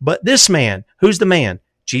 But this man," who's the man?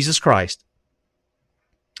 Jesus Christ,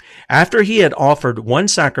 "after he had offered one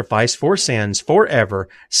sacrifice for sins forever,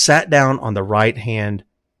 sat down on the right hand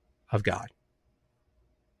of God.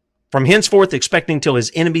 From henceforth expecting till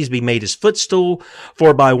his enemies be made his footstool,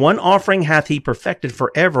 for by one offering hath he perfected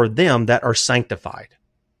forever them that are sanctified."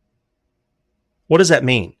 What does that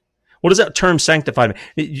mean? What does that term sanctified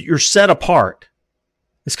mean? You're set apart.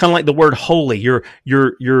 It's kind of like the word holy.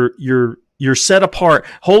 You're set apart.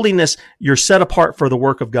 Holiness, you're set apart for the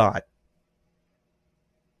work of God.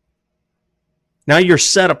 Now you're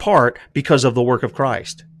set apart because of the work of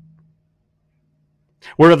Christ.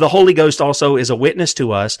 "Whereof the Holy Ghost also is a witness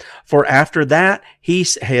to us, for after that he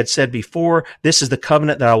had said before, This is the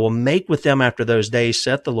covenant that I will make with them after those days,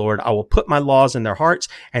 saith the Lord. I will put my laws in their hearts,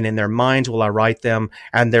 and in their minds will I write them,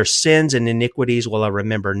 and their sins and iniquities will I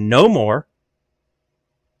remember no more.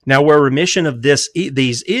 Now where remission of these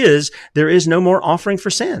is, there is no more offering for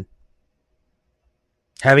sin.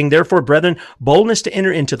 Having therefore, brethren, boldness to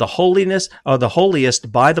enter into the holiness of the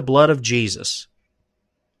holiest by the blood of Jesus,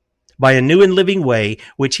 by a new and living way,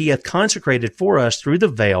 which he hath consecrated for us through the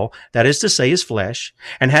veil, that is to say, his flesh,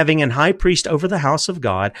 and having an high priest over the house of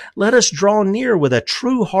God, let us draw near with a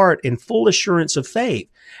true heart in full assurance of faith,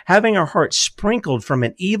 having our hearts sprinkled from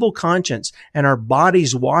an evil conscience and our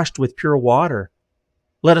bodies washed with pure water.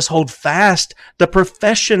 Let us hold fast the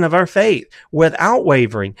profession of our faith without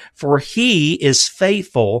wavering, for he is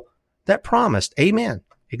faithful that promised." Amen.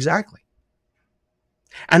 Exactly.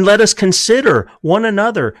 "And let us consider one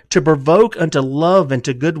another to provoke unto love and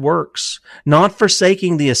to good works, not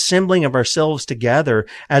forsaking the assembling of ourselves together,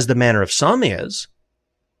 as the manner of some is,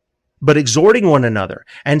 but exhorting one another,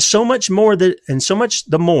 and so much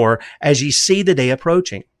the more as ye see the day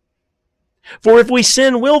approaching. For if we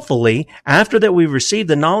sin willfully, after that we've received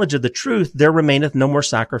the knowledge of the truth, there remaineth no more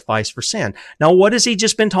sacrifice for sin. Now, what has he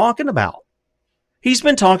just been talking about? He's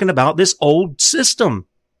been talking about this old system.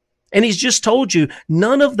 And he's just told you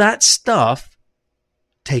none of that stuff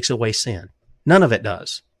takes away sin. None of it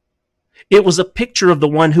does. It was a picture of the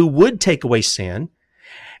one who would take away sin.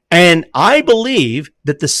 And I believe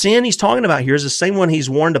that the sin he's talking about here is the same one he's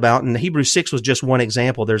warned about. And Hebrews 6 was just one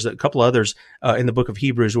example. There's a couple others in the book of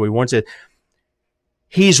Hebrews where he warns it.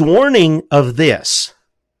 He's warning of this.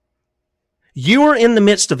 You are in the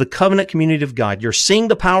midst of the covenant community of God. You're seeing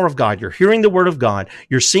the power of God. You're hearing the word of God.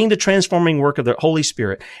 You're seeing the transforming work of the Holy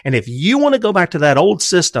Spirit. And if you want to go back to that old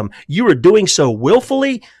system, you are doing so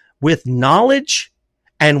willfully with knowledge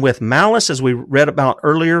and with malice, as we read about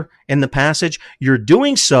earlier in the passage. You're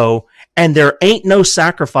doing so, and there ain't no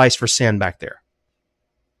sacrifice for sin back there.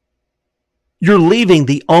 You're leaving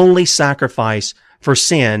the only sacrifice for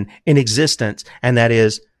sin in existence, and that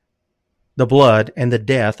is the blood and the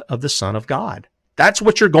death of the Son of God. That's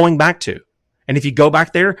what you're going back to. And if you go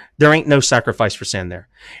back there, there ain't no sacrifice for sin there.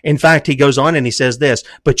 In fact, he goes on and he says this,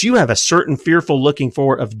 but you have a certain fearful looking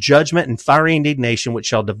for of judgment and fiery indignation which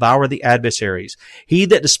shall devour the adversaries. He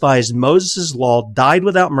that despised Moses' law died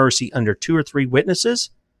without mercy under 2 or 3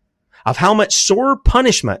 witnesses. Of how much sore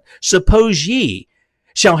punishment, suppose ye,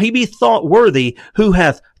 shall he be thought worthy who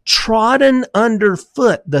hath trodden under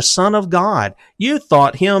foot the Son of God? You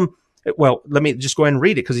thought him... Well, let me just go ahead and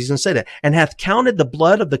read it because he's going to say that. And hath counted the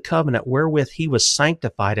blood of the covenant wherewith he was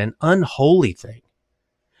sanctified an unholy thing,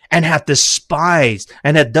 and hath despised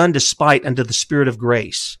and hath done despite unto the Spirit of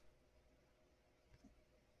grace.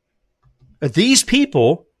 These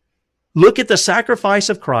people look at the sacrifice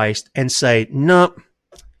of Christ and say, no,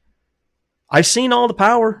 I've seen all the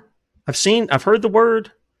power. I've heard the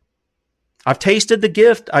word. I've tasted the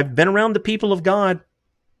gift. I've been around the people of God.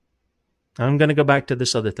 I'm going to go back to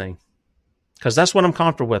this other thing. Because that's what I'm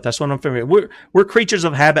comfortable with. That's what I'm familiar with. We're creatures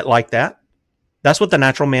of habit like that. That's what the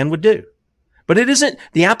natural man would do. But it isn't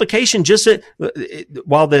the application just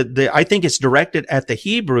while I think it's directed at the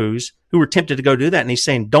Hebrews who were tempted to go do that. And he's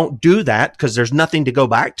saying, don't do that because there's nothing to go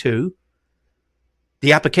back to.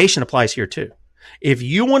 The application applies here too. If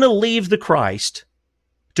you want to leave the Christ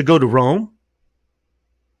to go to Rome,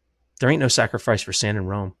 there ain't no sacrifice for sin in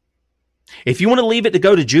Rome. If you want to leave it to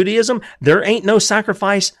go to Judaism, there ain't no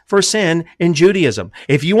sacrifice for sin in Judaism.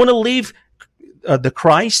 If you want to leave the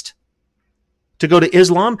Christ to go to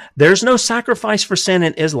Islam, there's no sacrifice for sin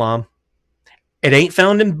in Islam. It ain't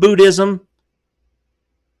found in Buddhism.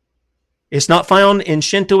 It's not found in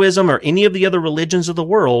Shintoism or any of the other religions of the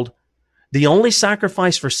world. The only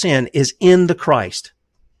sacrifice for sin is in the Christ.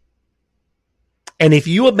 And if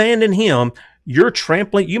you abandon him, you're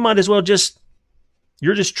trampling, you might as well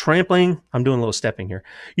you're just trampling, I'm doing a little stepping here.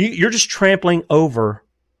 You're just trampling over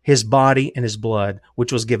his body and his blood,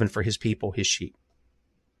 which was given for his people, his sheep.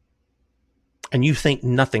 And you think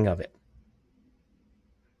nothing of it.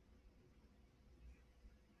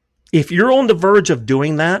 If you're on the verge of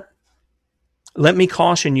doing that, let me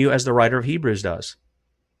caution you as the writer of Hebrews does.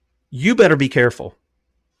 You better be careful.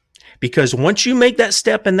 Because once you make that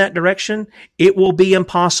step in that direction, it will be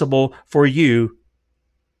impossible for you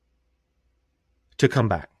to come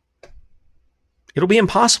back. It'll be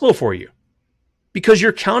impossible for you because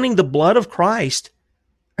you're counting the blood of Christ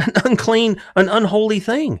an unclean, an unholy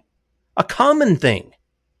thing, a common thing.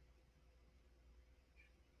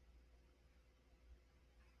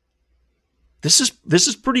 This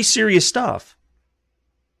is pretty serious stuff.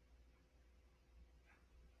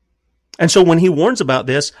 And so when he warns about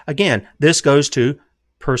this, again, this goes to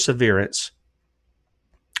perseverance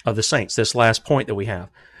of the saints, this last point that we have.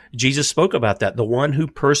 Jesus spoke about that. The one who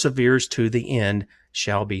perseveres to the end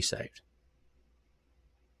shall be saved.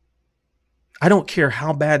 I don't care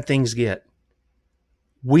how bad things get.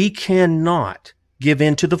 We cannot give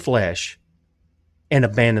in to the flesh and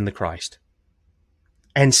abandon the Christ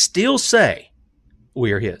and still say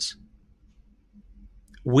we are his.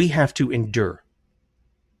 We have to endure.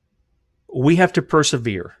 We have to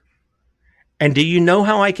persevere. And do you know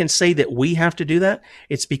how I can say that we have to do that?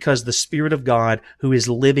 It's because the Spirit of God who is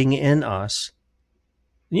living in us.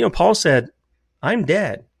 You know, Paul said, I'm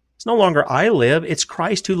dead. It's no longer I live. It's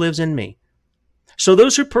Christ who lives in me. So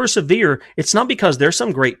those who persevere, it's not because they're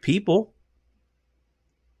some great people.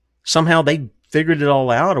 Somehow they figured it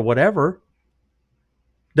all out or whatever.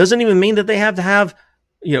 Doesn't even mean that they have to have,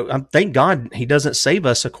 thank God he doesn't save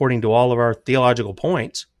us according to all of our theological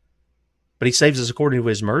points, but he saves us according to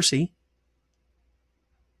his mercy.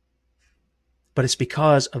 But it's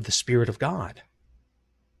because of the Spirit of God.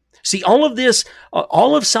 See, all of this,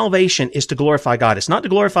 all of salvation is to glorify God. It's not to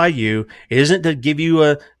glorify you. It isn't to give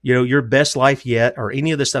you your best life yet or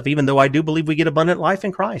any of this stuff, even though I do believe we get abundant life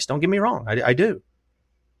in Christ. Don't get me wrong. I do.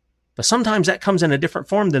 But sometimes that comes in a different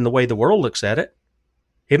form than the way the world looks at it.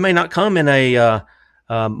 It may not come in a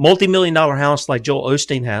multi-million-dollar house like Joel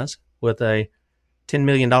Osteen has with a $10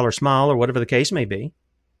 million smile or whatever the case may be.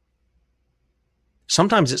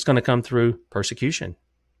 Sometimes it's going to come through persecution.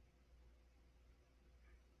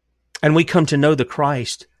 And we come to know the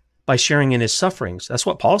Christ by sharing in his sufferings. That's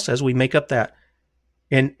what Paul says. We make up that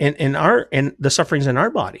in the sufferings in our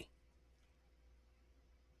body.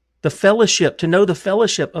 The fellowship, to know the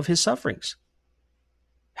fellowship of his sufferings.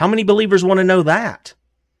 How many believers want to know that?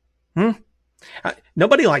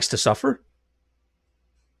 Nobody likes to suffer.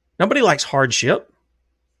 Nobody likes hardship.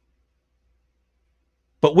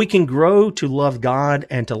 But we can grow to love God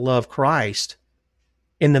and to love Christ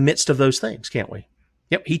in the midst of those things, can't we?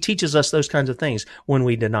 Yep, he teaches us those kinds of things when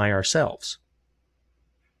we deny ourselves.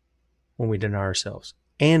 When we deny ourselves.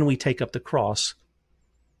 And we take up the cross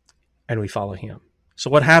and we follow him. So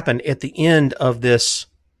what happened at the end of this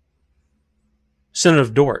Synod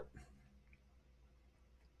of Dort?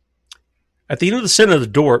 At the end of the Synod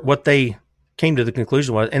of Dort, what they came to the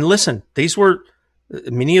conclusion was, and listen,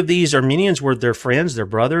 many of these Arminians were their friends, their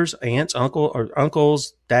brothers, aunts,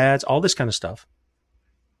 uncles, dads, all this kind of stuff.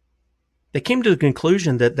 They came to the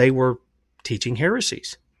conclusion that they were teaching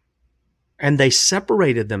heresies, and they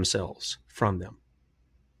separated themselves from them.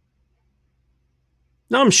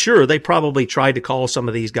 Now, I'm sure they probably tried to call some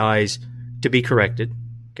of these guys to be corrected,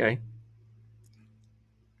 okay?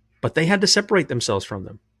 But they had to separate themselves from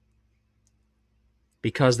them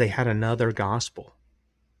because they had another gospel.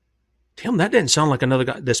 Tim, that didn't sound like another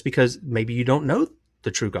gospel. That's because maybe you don't know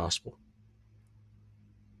the true gospel.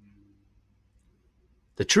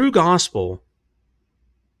 The true gospel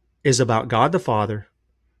is about God the Father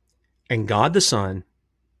and God the Son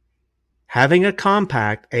having a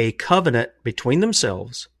compact, a covenant between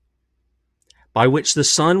themselves by which the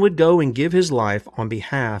Son would go and give his life on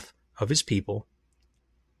behalf of his people.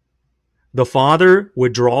 The Father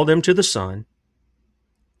would draw them to the Son.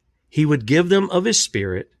 He would give them of his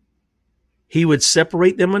Spirit. He would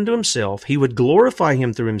separate them unto himself. He would glorify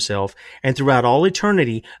him through himself. And throughout all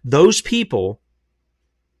eternity, those people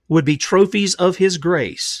would be trophies of his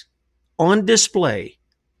grace on display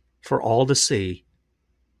for all to see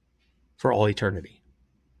for all eternity.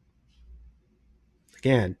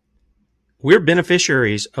 Again, we're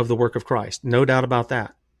beneficiaries of the work of Christ, no doubt about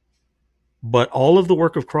that. But all of the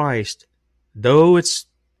work of Christ, though it's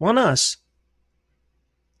on us,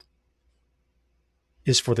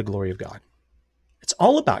 is for the glory of God. It's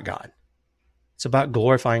all about God. It's about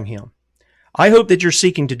glorifying him. I hope that you're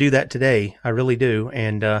seeking to do that today. I really do.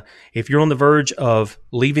 And if you're on the verge of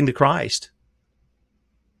leaving the Christ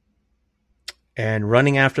and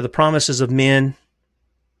running after the promises of men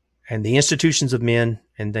and the institutions of men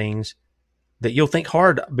and things, that you'll think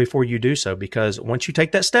hard before you do so, because once you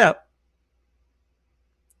take that step,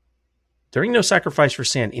 there ain't no sacrifice for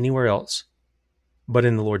sin anywhere else but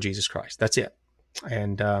in the Lord Jesus Christ. That's it.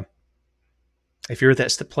 And if you're at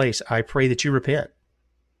that place, I pray that you repent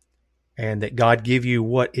and that God give you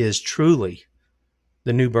what is truly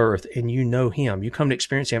the new birth, and you know him. You come to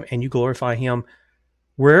experience him and you glorify him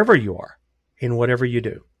wherever you are, in whatever you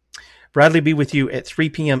do. Bradley be with you at 3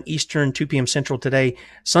 p.m. Eastern, 2 p.m. Central today,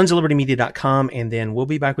 sonsoflibertymedia.com, and then we'll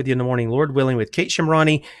be back with you in the morning, Lord willing, with Kate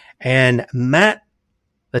Shimrani and Matt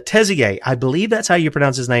Letezier. I believe that's how you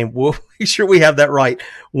pronounce his name. We'll make sure we have that right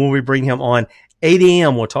when we bring him on. 8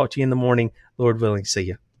 a.m. We'll talk to you in the morning, Lord willing. See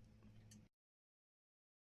you.